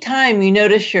anytime you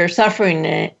notice you're suffering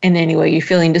in any way, you're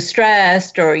feeling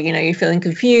distressed, or you're feeling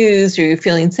confused, or you're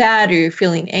feeling sad, or you're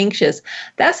feeling anxious,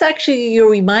 that's actually your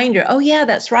reminder. Oh yeah,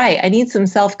 that's right. I need some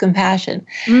self-compassion.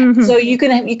 Mm-hmm. So you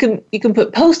can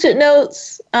put Post-it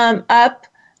notes up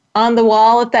on the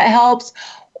wall if that helps.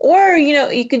 Or,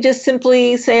 you could just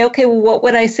simply say, okay, well, what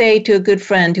would I say to a good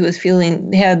friend who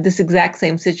had this exact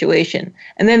same situation?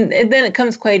 And then it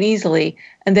comes quite easily,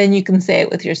 and then you can say it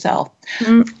with yourself.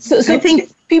 Mm-hmm. So I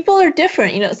think people are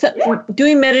different.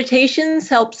 Doing meditations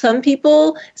helps some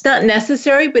people. It's not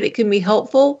necessary, but it can be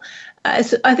helpful.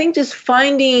 So I think just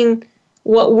finding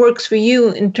what works for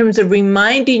you in terms of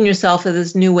reminding yourself of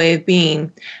this new way of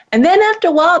being. And then after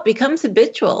a while, it becomes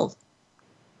habitual.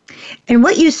 And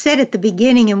what you said at the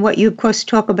beginning, and what you, of course,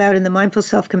 talk about in the Mindful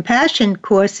Self-Compassion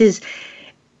course, is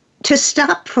to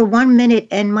stop for 1 minute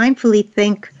and mindfully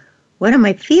think, what am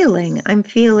I feeling? I'm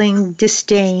feeling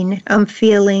disdain. I'm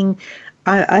feeling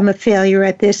I'm a failure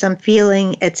at this. I'm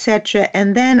feeling, etc.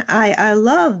 And then I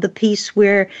love the piece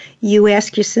where you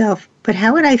ask yourself, but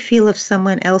how would I feel if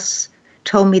someone else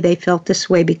told me they felt this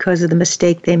way because of the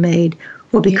mistake they made,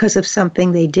 or because of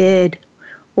something they did,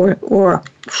 or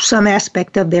some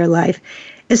aspect of their life?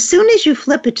 As soon as you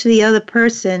flip it to the other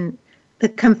person, the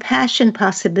compassion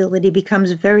possibility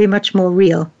becomes very much more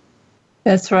real.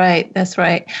 That's right. That's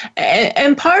right.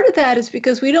 And part of that is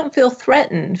because we don't feel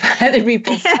threatened by other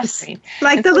people's suffering.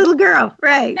 Like and the little girl.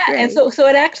 Right. Yeah, right. And so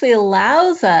it actually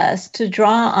allows us to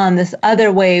draw on this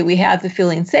other way we have the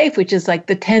feeling safe, which is like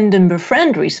the tend and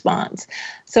befriend response.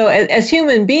 So as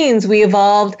human beings, we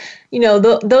evolved,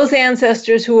 those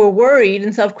ancestors who were worried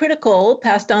and self-critical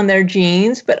passed on their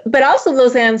genes, but also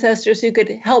those ancestors who could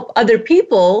help other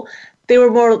people.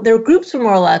 Their groups were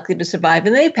more likely to survive,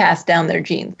 and they passed down their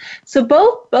genes. So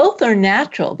both are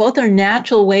natural. Both are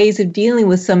natural ways of dealing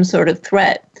with some sort of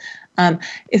threat.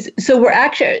 So we're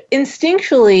actually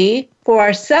instinctually for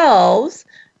ourselves,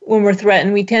 when we're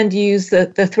threatened, we tend to use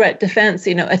the threat defense,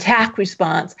 attack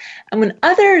response. And when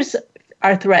others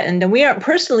are threatened and we aren't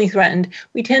personally threatened,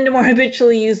 we tend to more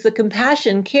habitually use the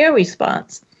compassion care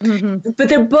response. Mm-hmm. But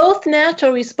they're both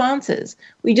natural responses.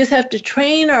 We just have to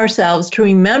train ourselves to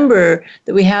remember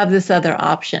that we have this other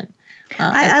option.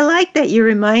 I like that you're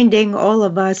reminding all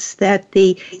of us that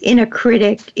the inner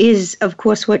critic is, of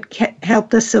course, what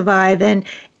helped us survive. And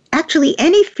actually,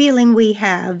 any feeling we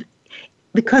have,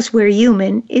 because we're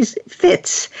human,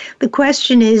 fits. The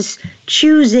question is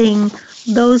choosing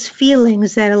those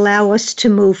feelings that allow us to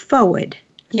move forward.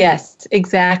 Yes,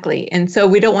 exactly. And so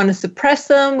we don't want to suppress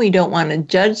them. We don't want to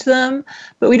judge them,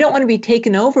 but we don't want to be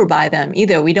taken over by them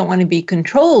either. We don't want to be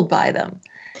controlled by them.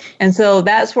 And so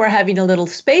that's where having a little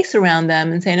space around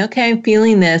them and saying, okay, I'm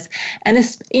feeling this. And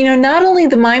it's, not only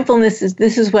the mindfulness is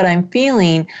this is what I'm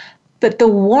feeling, but the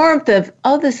warmth of,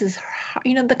 this is,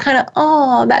 the kind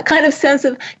of, that kind of sense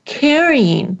of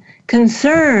caring,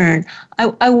 concern.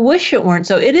 I wish it weren't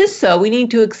so. It is so. We need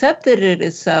to accept that it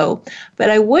is so. But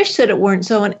I wish that it weren't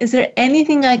so. And is there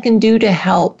anything I can do to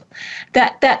help?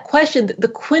 That question, the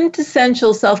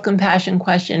quintessential self-compassion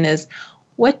question is,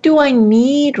 what do I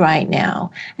need right now?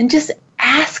 And just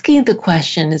asking the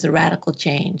question is a radical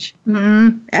change.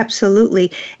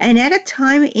 Absolutely. And at a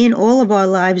time in all of our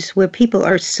lives where people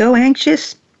are so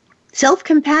anxious,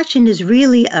 self-compassion is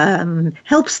really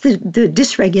helps the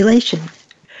dysregulation.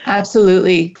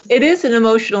 Absolutely. It is an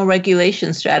emotional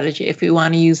regulation strategy, if we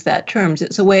want to use that term.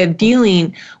 It's a way of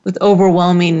dealing with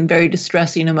overwhelming and very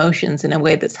distressing emotions in a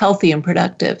way that's healthy and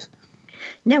productive.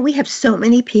 Now, we have so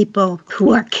many people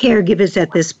who are caregivers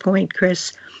at this point,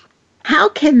 Chris. How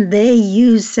can they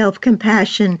use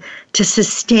self-compassion to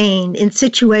sustain in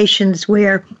situations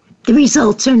where the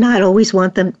results are not always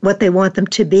what they want them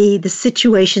to be? The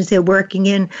situations they're working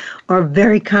in are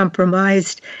very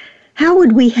compromised. How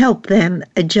would we help them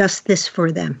adjust this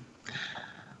for them?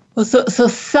 Well, so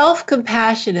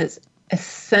self-compassion is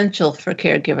essential for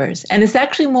caregivers, and it's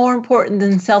actually more important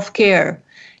than self-care.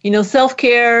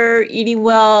 Self-care, eating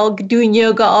well, doing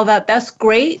yoga, all that's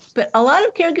great, but a lot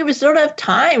of caregivers don't have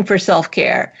time for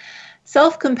self-care.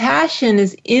 Self-compassion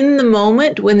is in the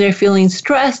moment when they're feeling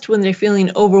stressed, when they're feeling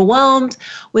overwhelmed,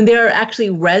 when they're actually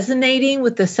resonating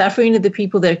with the suffering of the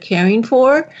people they're caring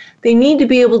for. They need to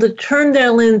be able to turn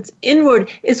their lens inward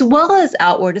as well as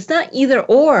outward. It's not either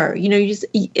or.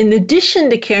 In addition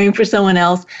to caring for someone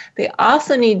else, they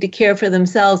also need to care for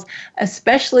themselves,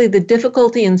 especially the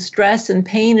difficulty and stress and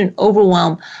pain and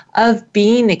overwhelm of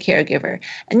being a caregiver.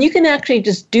 And you can actually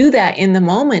just do that in the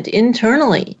moment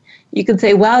internally. You can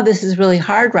say, wow, this is really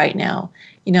hard right now.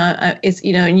 And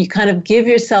you kind of give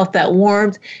yourself that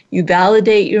warmth. You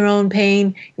validate your own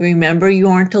pain. You remember you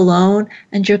aren't alone,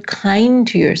 and you're kind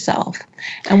to yourself.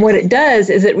 And what it does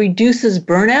is it reduces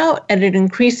burnout and it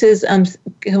increases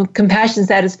compassion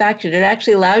satisfaction. It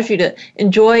actually allows you to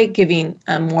enjoy giving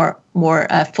more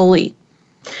fully.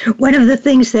 One of the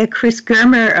things that Chris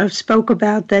Germer spoke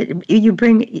about that you're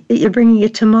bringing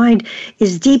it to mind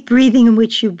is deep breathing, in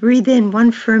which you breathe in,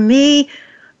 one for me,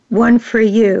 one for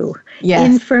you.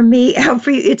 Yes. In for me, out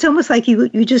for you. It's almost like you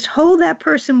just hold that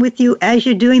person with you as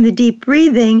you're doing the deep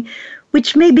breathing,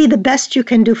 which may be the best you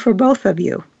can do for both of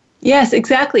you. Yes,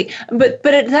 exactly. But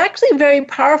it's actually very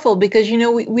powerful because,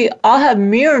 we all have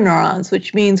mirror neurons,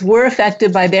 which means we're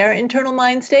affected by their internal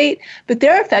mind state, but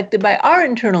they're affected by our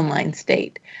internal mind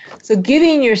state. So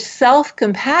giving yourself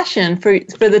compassion for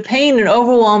the pain and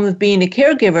overwhelm of being a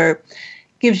caregiver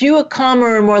gives you a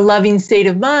calmer and more loving state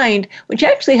of mind, which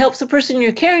actually helps the person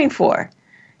you're caring for.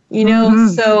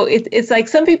 So it's like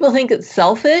some people think it's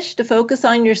selfish to focus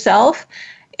on yourself.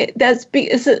 It's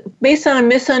based on a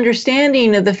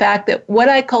misunderstanding of the fact that what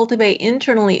I cultivate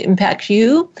internally impacts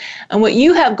you, and what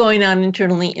you have going on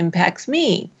internally impacts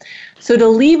me. So to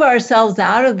leave ourselves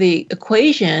out of the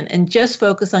equation and just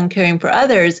focus on caring for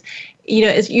others,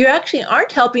 you actually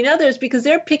aren't helping others because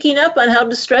they're picking up on how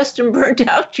distressed and burnt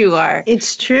out you are.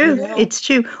 It's true. It's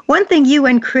true. One thing you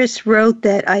and Chris wrote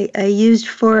that I used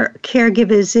for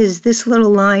caregivers is this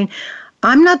little line: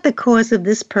 I'm not the cause of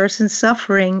this person's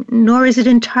suffering, nor is it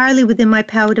entirely within my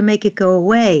power to make it go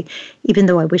away, even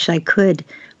though I wish I could.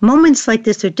 Moments like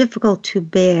this are difficult to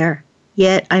bear,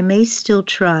 yet I may still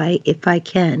try if I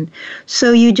can.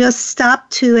 So you just stop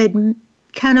to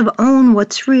kind of own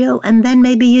what's real, and then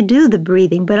maybe you do the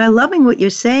breathing. But I'm loving what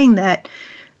you're saying, that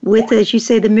with, as you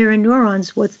say, the mirror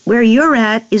neurons, where you're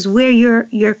at is where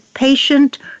your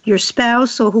patient, your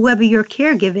spouse, or whoever you're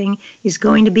caregiving is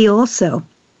going to be also.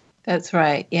 That's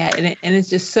right. Yeah, and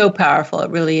it's just so powerful. It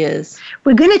really is.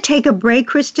 We're going to take a break,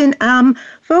 Kristen.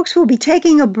 Folks, we'll be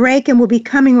taking a break and we'll be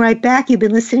coming right back. You've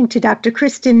been listening to Dr.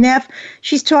 Kristin Neff.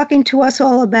 She's talking to us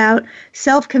all about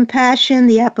self-compassion,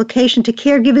 the application to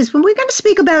caregivers. When we're going to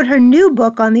speak about her new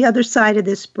book on the other side of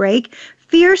this break,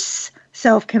 Fierce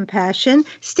Self-Compassion.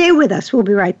 Stay with us. We'll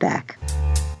be right back.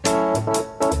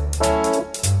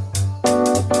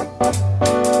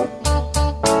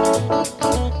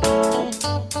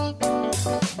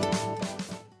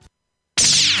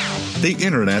 The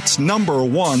Internet's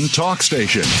 #1 talk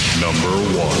station.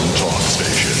 #1 talk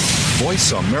station.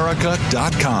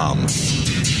 VoiceAmerica.com.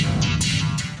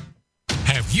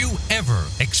 Have you ever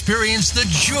experienced the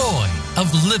joy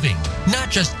of living? Not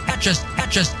just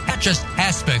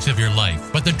aspects of your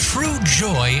life, but the true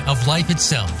joy of life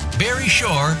itself. Barry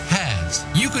Shore has.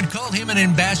 You could call him an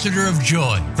ambassador of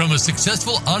joy. From a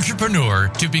successful entrepreneur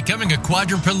to becoming a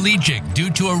quadriplegic due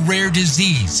to a rare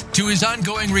disease, to his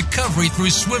ongoing recovery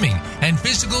through swimming and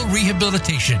physical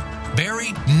rehabilitation,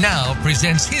 Barry now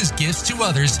presents his gifts to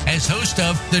others as host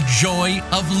of The Joy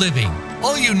of Living.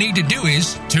 All you need to do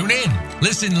is tune in.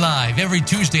 Listen live every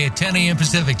Tuesday at 10 a.m.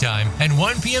 Pacific Time and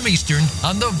 1 p.m. Eastern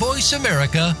on the Voice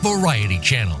America Variety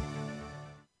Channel.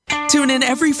 Tune in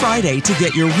every Friday to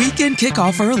get your weekend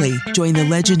kickoff early. Join the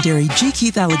legendary G.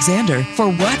 Keith Alexander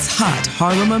for What's Hot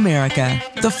Harlem America.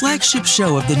 The flagship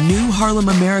show of the new Harlem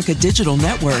America Digital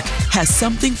Network has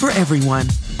something for everyone.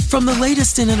 From the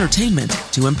latest in entertainment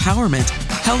to empowerment,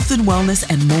 health and wellness,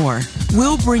 and more,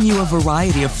 we'll bring you a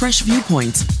variety of fresh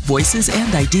viewpoints, voices,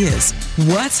 and ideas.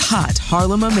 What's Hot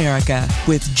Harlem America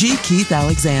with G. Keith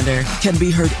Alexander can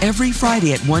be heard every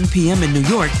Friday at 1 p.m. in New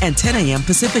York and 10 a.m.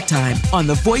 Pacific Time on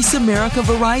the Voice America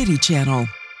Variety Channel.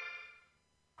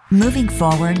 Moving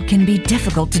forward can be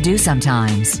difficult to do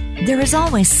sometimes. There is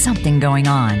always something going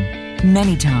on.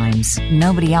 Many times,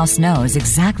 nobody else knows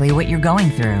exactly what you're going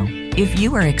through. If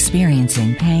you are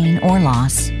experiencing pain or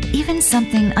loss, even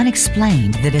something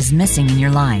unexplained that is missing in your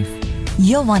life,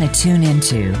 you'll want to tune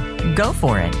into Go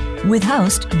For It with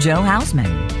host Joe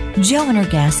Hausman. Joe and her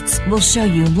guests will show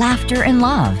you laughter and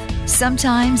love.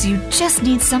 Sometimes you just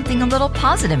need something a little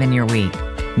positive in your week.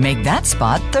 Make that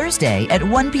spot Thursday at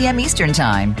 1 p.m. Eastern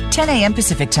Time, 10 a.m.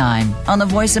 Pacific Time on the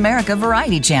Voice America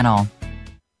Variety Channel.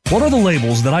 What are the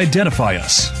labels that identify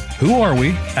us? Who are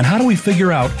we, and how do we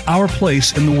figure out our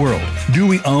place in the world? Do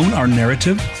we own our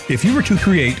narrative? If you were to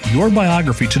create your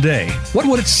biography today, what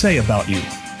would it say about you?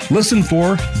 Listen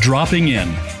for Dropping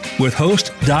In with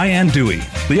host Diane Dewey,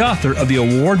 the author of the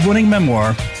award-winning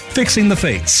memoir, Fixing the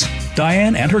Fates.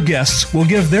 Diane and her guests will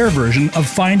give their version of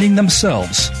finding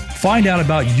themselves. Find out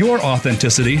about your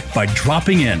authenticity by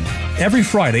dropping in every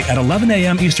Friday at 11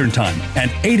 a.m. Eastern Time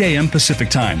and 8 a.m. Pacific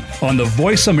Time on the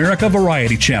Voice America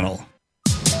Variety Channel.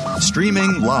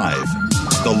 Streaming live.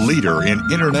 The leader in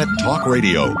Internet talk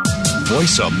radio.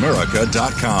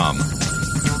 VoiceAmerica.com.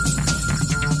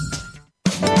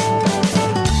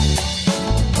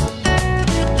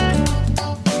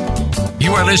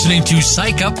 You are listening to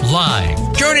Psych Up Live.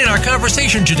 Join in our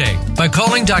conversation today by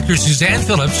calling Dr. Suzanne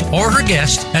Phillips or her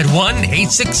guest at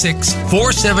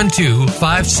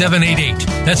 1-866-472-5788.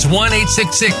 That's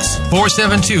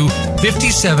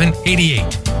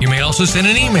 1-866-472-5788. You may also send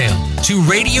an email to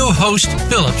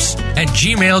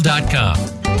radiohostphillips@gmail.com.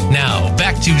 Now,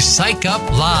 back to Psych Up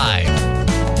Live.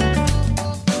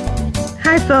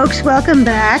 Hi, folks. Welcome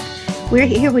back. We're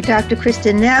here with Dr.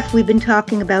 Kristin Neff. We've been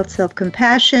talking about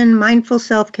self-compassion, mindful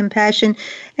self-compassion,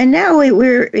 and now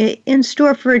we're in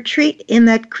store for a treat in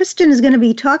that Kristin is going to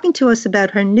be talking to us about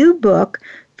her new book,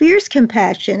 Fierce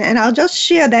Compassion. And I'll just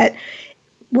share that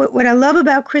what I love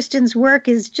about Kristin's work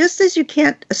is just as you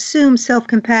can't assume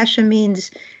self-compassion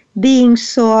means being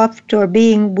soft or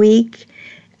being weak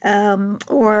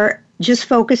or just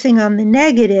focusing on the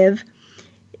negative,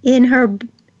 in her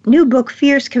new book,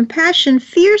 Fierce Compassion,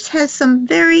 fierce has some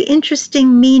very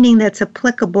interesting meaning that's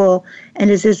applicable and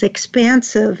is as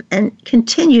expansive and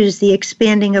continues the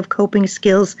expanding of coping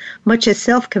skills, much as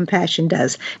self-compassion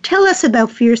does. Tell us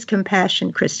about Fierce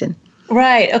Compassion, Kristin.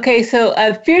 Right. Okay. So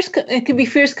it could be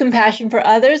fierce compassion for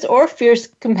others or fierce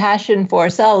compassion for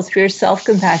ourselves, fierce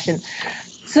self-compassion.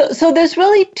 So there's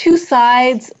really two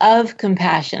sides of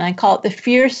compassion. I call it the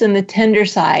fierce and the tender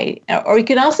side, or you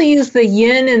can also use the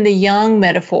yin and the yang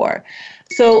metaphor.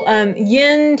 So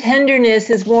yin tenderness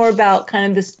is more about kind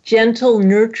of this gentle,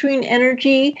 nurturing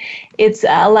energy. It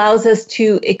allows us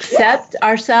to accept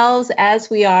ourselves as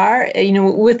we are,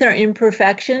 with our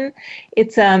imperfection.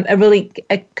 It's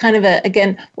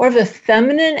again, more of a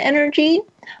feminine energy.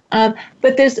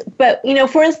 But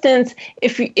for instance,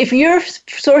 if your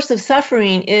source of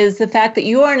suffering is the fact that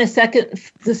you are in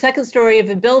the second story of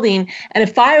a building and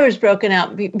a fire is broken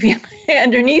out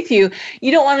underneath you,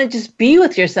 you don't want to just be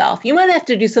with yourself. You might have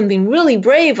to do something really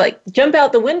brave, like jump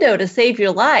out the window to save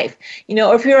your life.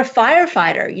 Or if you're a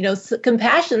firefighter,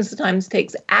 compassion sometimes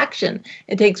takes action.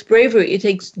 It takes bravery. It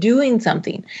takes doing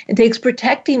something. It takes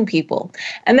protecting people.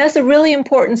 And that's a really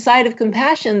important side of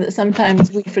compassion that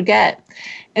sometimes we forget.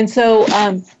 And so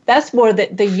that's more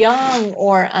the yang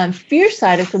or fierce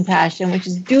side of compassion, which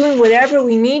is doing whatever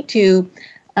we need to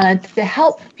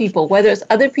help people, whether it's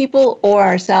other people or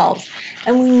ourselves.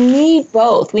 And we need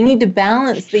both. We need to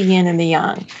balance the yin and the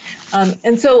yang.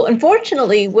 And so,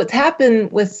 unfortunately, what's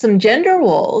happened with some gender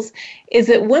roles is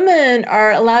that women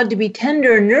are allowed to be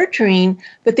tender and nurturing,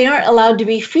 but they aren't allowed to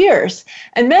be fierce.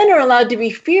 And men are allowed to be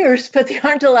fierce, but they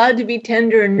aren't allowed to be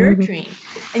tender and nurturing.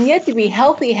 Mm-hmm. And yet to be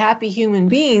healthy, happy human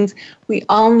beings, we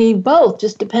all need both,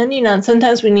 just depending on,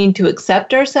 sometimes we need to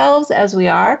accept ourselves as we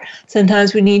are.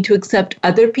 Sometimes we need to accept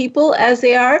other people as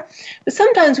they are. But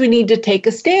sometimes we need to take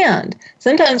a stand.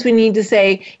 Sometimes we need to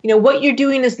say, what you're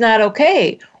doing is not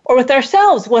okay. Or with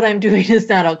ourselves, what I'm doing is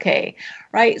not okay,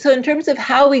 right? So in terms of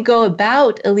how we go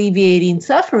about alleviating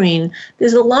suffering,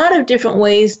 there's a lot of different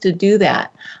ways to do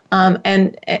that.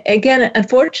 And again,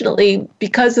 unfortunately,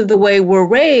 because of the way we're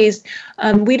raised,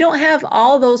 we don't have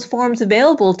all those forms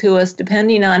available to us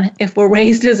depending on if we're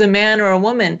raised as a man or a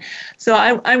woman. So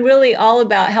I'm really all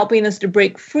about helping us to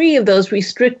break free of those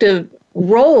restrictive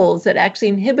roles that actually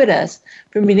inhibit us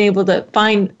from being able to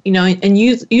find, and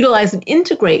utilize and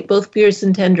integrate both fierce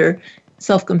and tender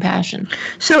self-compassion.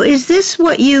 So is this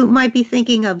what you might be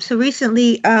thinking of? So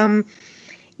recently,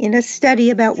 in a study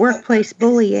about workplace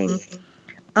bullying,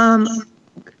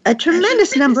 a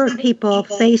tremendous number of people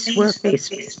face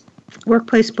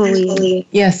workplace bullying.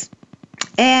 Yes.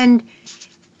 And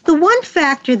the one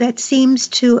factor that seems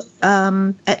to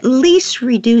at least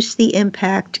reduce the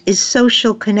impact is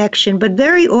social connection, but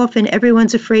very often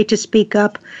everyone's afraid to speak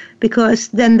up because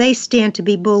then they stand to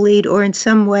be bullied or in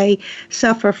some way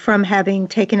suffer from having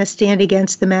taken a stand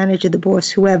against the manager, the boss,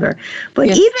 whoever. But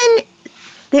yes, even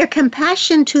their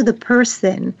compassion to the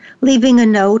person, leaving a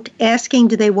note, asking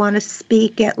do they want to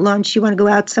speak at lunch, you want to go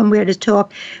out somewhere to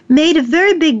talk, made a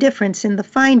very big difference in the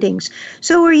findings.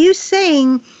 So are you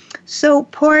saying, so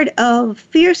part of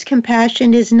fierce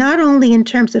compassion is not only in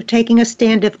terms of taking a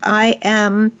stand if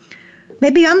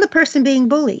maybe I'm the person being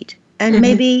bullied, and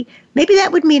maybe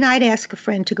that would mean I'd ask a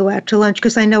friend to go out to lunch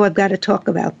because I know I've got to talk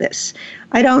about this.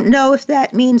 I don't know if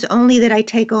that means only that I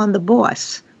take on the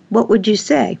boss. What would you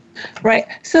say? Right.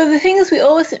 So the thing is, we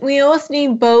always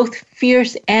need both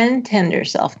fierce and tender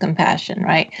self-compassion,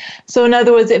 right? So in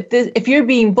other words, if you're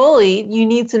being bullied, you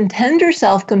need some tender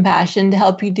self-compassion to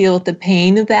help you deal with the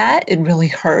pain of that. It really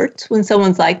hurts when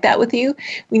someone's like that with you.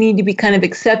 We need to be kind of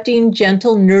accepting,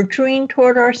 gentle, nurturing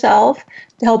toward ourselves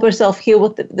to help ourselves heal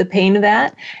with the pain of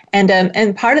that.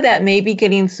 And part of that may be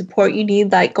getting support you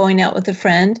need, like going out with a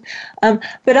friend.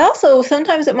 But also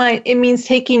sometimes it means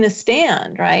taking a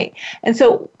stand, right? And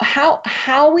so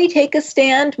how we take a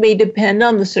stand may depend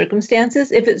on the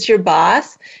circumstances. If it's your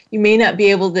boss, you may not be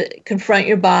able to confront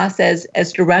your boss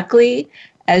as directly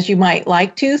as you might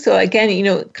like to. So again,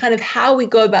 kind of how we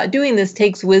go about doing this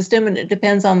takes wisdom, and it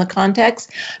depends on the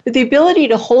context. But the ability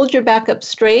to hold your back up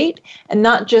straight and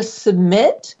not just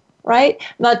submit, right?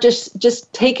 Not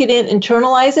just take it in,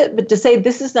 internalize it, but to say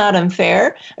this is not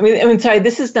unfair.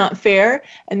 This is not fair.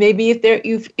 And maybe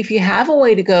if you have a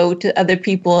way to go to other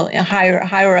people,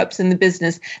 higher ups in the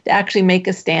business, to actually make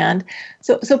a stand.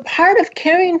 So part of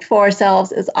caring for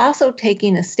ourselves is also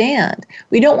taking a stand.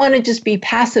 We don't want to just be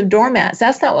passive doormats.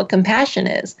 That's not what compassion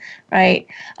is, right?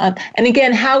 And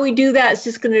again, how we do that is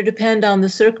just going to depend on the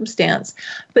circumstance.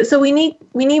 But so we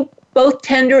need both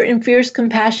tender and fierce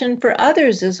compassion for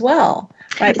others as well,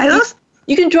 right?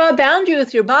 You can draw a boundary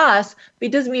with your boss, but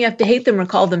it doesn't mean you have to hate them or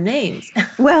call them names.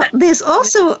 Well, there's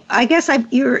also, I guess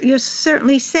you're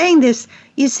certainly saying this.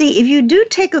 You see, if you do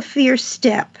take a fierce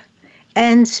step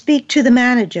and speak to the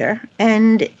manager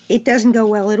and it doesn't go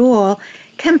well at all,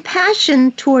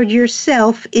 compassion toward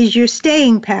yourself is your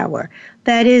staying power.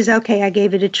 That is, okay, I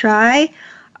gave it a try.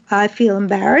 I feel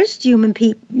embarrassed.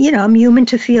 I'm human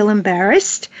to feel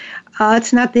embarrassed.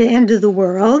 It's not the end of the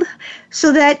world.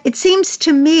 So that it seems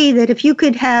to me that if you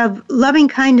could have loving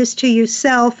kindness to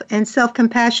yourself and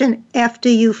self-compassion after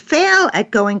you fail at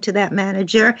going to that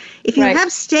manager, if you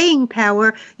have staying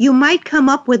power, you might come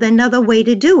up with another way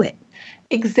to do it.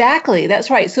 Exactly. That's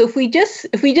right. So if we just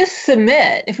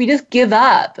submit, if we just give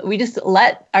up, we just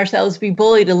let ourselves be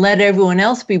bullied and let everyone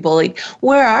else be bullied,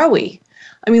 where are we?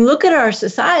 I mean, look at our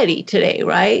society today,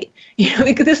 right?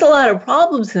 Because there's a lot of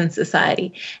problems in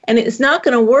society, and it's not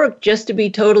going to work just to be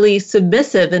totally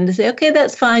submissive and to say, okay,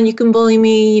 that's fine, you can bully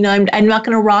me. I'm not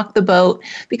going to rock the boat,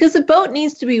 because the boat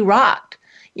needs to be rocked.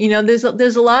 There's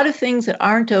a lot of things that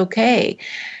aren't okay.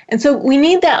 And so we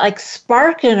need that like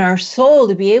spark in our soul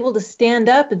to be able to stand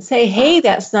up and say, hey,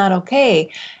 that's not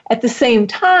okay. At the same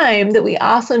time that we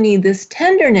also need this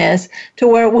tenderness to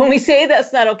where when we say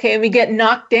that's not okay and we get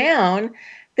knocked down,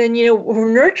 then,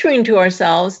 we're nurturing to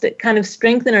ourselves to kind of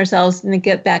strengthen ourselves and to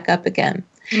get back up again.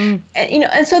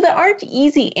 And so there aren't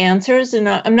easy answers, and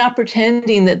I'm not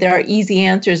pretending that there are easy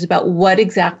answers about what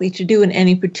exactly to do in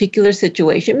any particular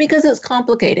situation, because it's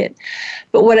complicated.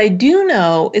 But what I do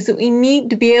know is that we need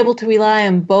to be able to rely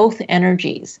on both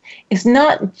energies. It's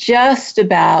not just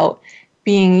about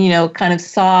being, kind of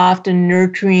soft and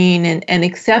nurturing and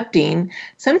accepting.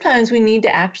 Sometimes we need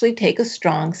to actually take a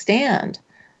strong stand.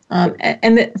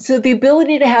 So the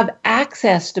ability to have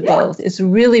access to both is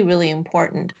really, really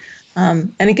important.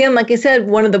 And again, like I said,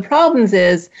 one of the problems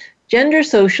is gender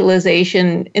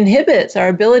socialization inhibits our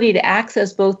ability to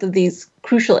access both of these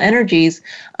crucial energies,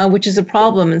 which is a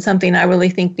problem and something I really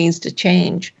think needs to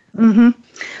change. Mm-hmm.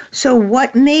 So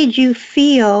what made you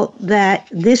feel that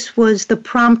this was the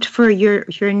prompt for your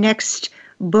next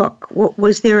book?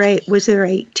 Was there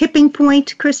a tipping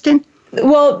point, Kristen?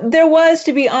 Well, there was,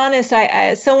 to be honest.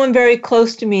 I someone very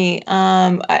close to me,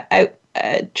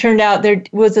 turned out there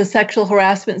was a sexual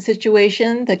harassment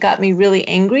situation that got me really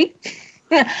angry.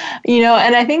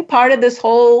 And I think part of this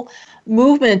whole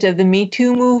movement of the Me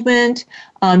Too movement,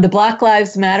 the Black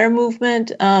Lives Matter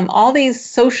movement, all these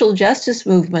social justice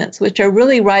movements, which are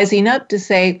really rising up to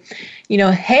say,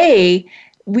 hey,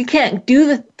 we can't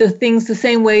do the things the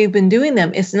same way we've been doing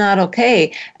them. It's not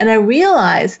okay. And I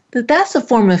realized that that's a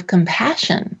form of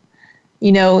compassion.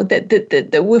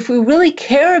 That if we really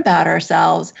care about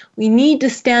ourselves, we need to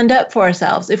stand up for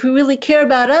ourselves. If we really care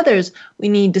about others, we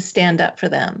need to stand up for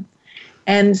them.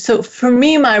 And so for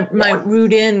me, my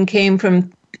root in came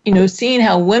from, seeing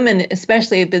how women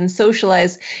especially have been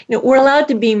socialized. We're allowed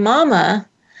to be mama,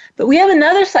 but we have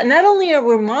another side. Not only are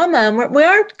we mama, and we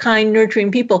are kind,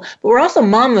 nurturing people, but we're also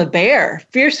mama bear,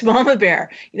 fierce mama bear.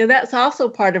 That's also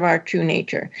part of our true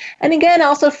nature. And again,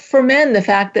 also for men, the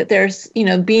fact that there's,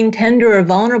 being tender or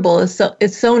vulnerable is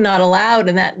so not allowed,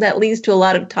 and that leads to a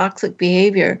lot of toxic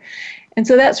behavior. And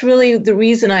so that's really the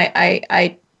reason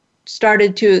I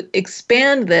started to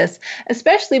expand this,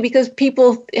 especially because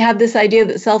people have this idea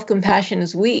that self-compassion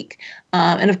is weak.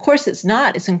 And of course it's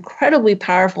not. It's incredibly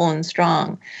powerful and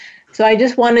strong. So I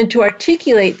just wanted to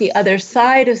articulate the other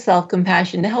side of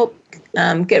self-compassion to help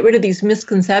get rid of these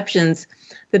misconceptions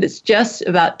that it's just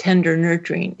about tender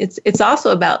nurturing. It's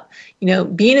also about,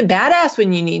 being a badass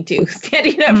when you need to,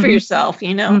 standing up for yourself,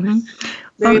 Mm-hmm.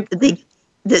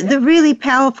 The really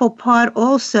powerful part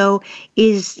also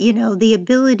is, the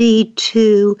ability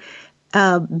to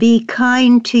be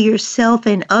kind to yourself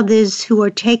and others who are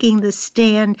taking the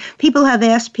stand. People have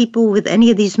asked people with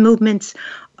any of these movements,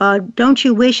 don't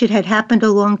you wish it had happened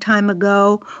a long time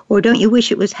ago? Or don't you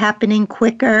wish it was happening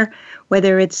quicker?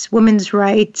 Whether it's women's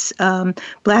rights,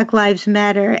 Black Lives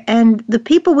Matter. And the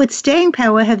people with staying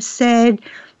power have said,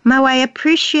 Mo, I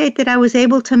appreciate that I was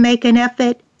able to make an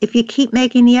effort. If you keep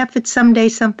making the effort, someday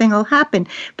something will happen.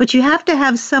 But you have to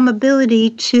have some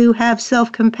ability to have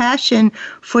self-compassion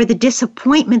for the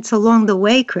disappointments along the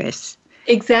way, Chris.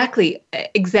 Exactly.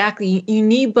 You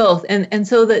need both. And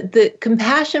so the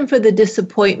compassion for the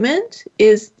disappointment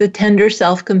is the tender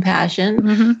self-compassion.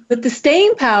 Mm-hmm. But the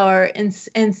staying power and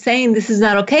saying this is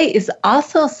not okay is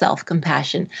also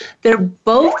self-compassion. They're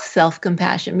both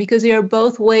self-compassion because they are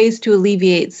both ways to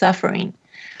alleviate suffering.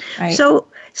 Right?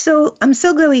 So I'm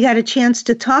so glad we got a chance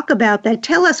to talk about that.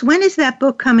 Tell us, when is that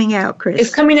book coming out, Chris?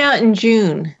 It's coming out in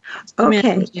June.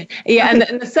 Okay. Yeah, okay.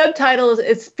 And the subtitle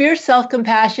is Fierce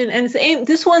Self-Compassion, and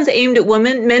this one's aimed at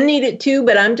women. Men need it too,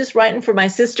 but I'm just writing for my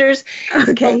sisters.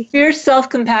 Okay. Fierce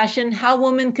Self-Compassion, How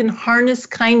Women Can Harness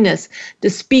Kindness to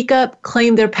Speak Up,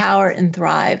 Claim Their Power, and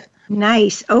Thrive.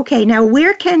 Nice. Okay. Now,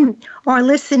 where can our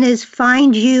listeners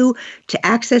find you to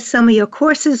access some of your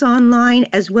courses online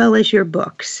as well as your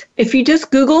books? If you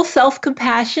just Google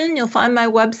self-compassion, you'll find my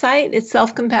website. It's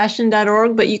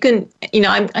selfcompassion.org. But you can,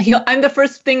 I'm the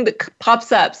first thing that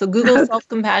pops up. So Google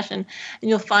self-compassion and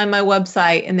you'll find my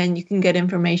website, and then you can get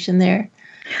information there.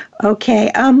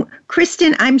 Okay.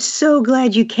 Kristen, I'm so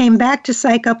glad you came back to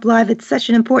Psych Up Live. It's such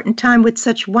an important time with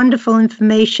such wonderful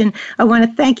information. I want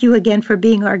to thank you again for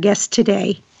being our guest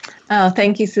today. Oh,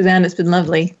 thank you, Suzanne. It's been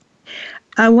lovely.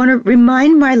 I want to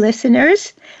remind my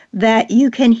listeners that you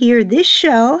can hear this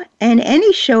show and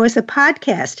any show as a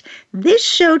podcast. This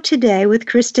show today with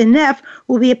Kristen Neff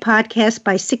will be a podcast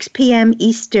by 6 p.m.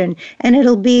 Eastern, and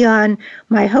it'll be on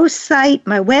my host site,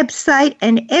 my website,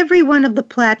 and every one of the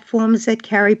platforms that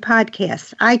carry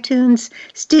podcasts: iTunes,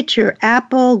 Stitcher,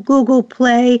 Apple, Google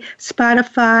Play,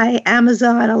 Spotify,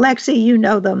 Amazon, Alexa, you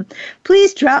know them.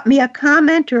 Please drop me a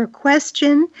comment or a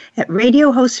question at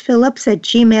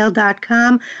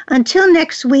radiohostphillips@gmail.com. Until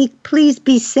next week, please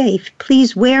be safe.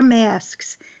 Please wear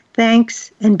masks.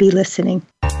 Thanks, and be listening.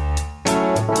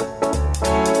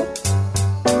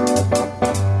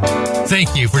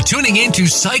 Thank you for tuning in to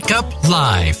Psych Up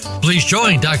Live. Please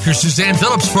join Dr. Suzanne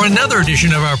Phillips for another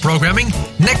edition of our programming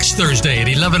next Thursday at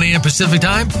 11 a.m. Pacific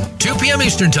Time, 2 p.m.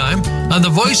 Eastern Time on the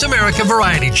Voice America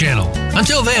Variety Channel.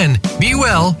 Until then, be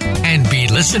well and be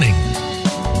listening.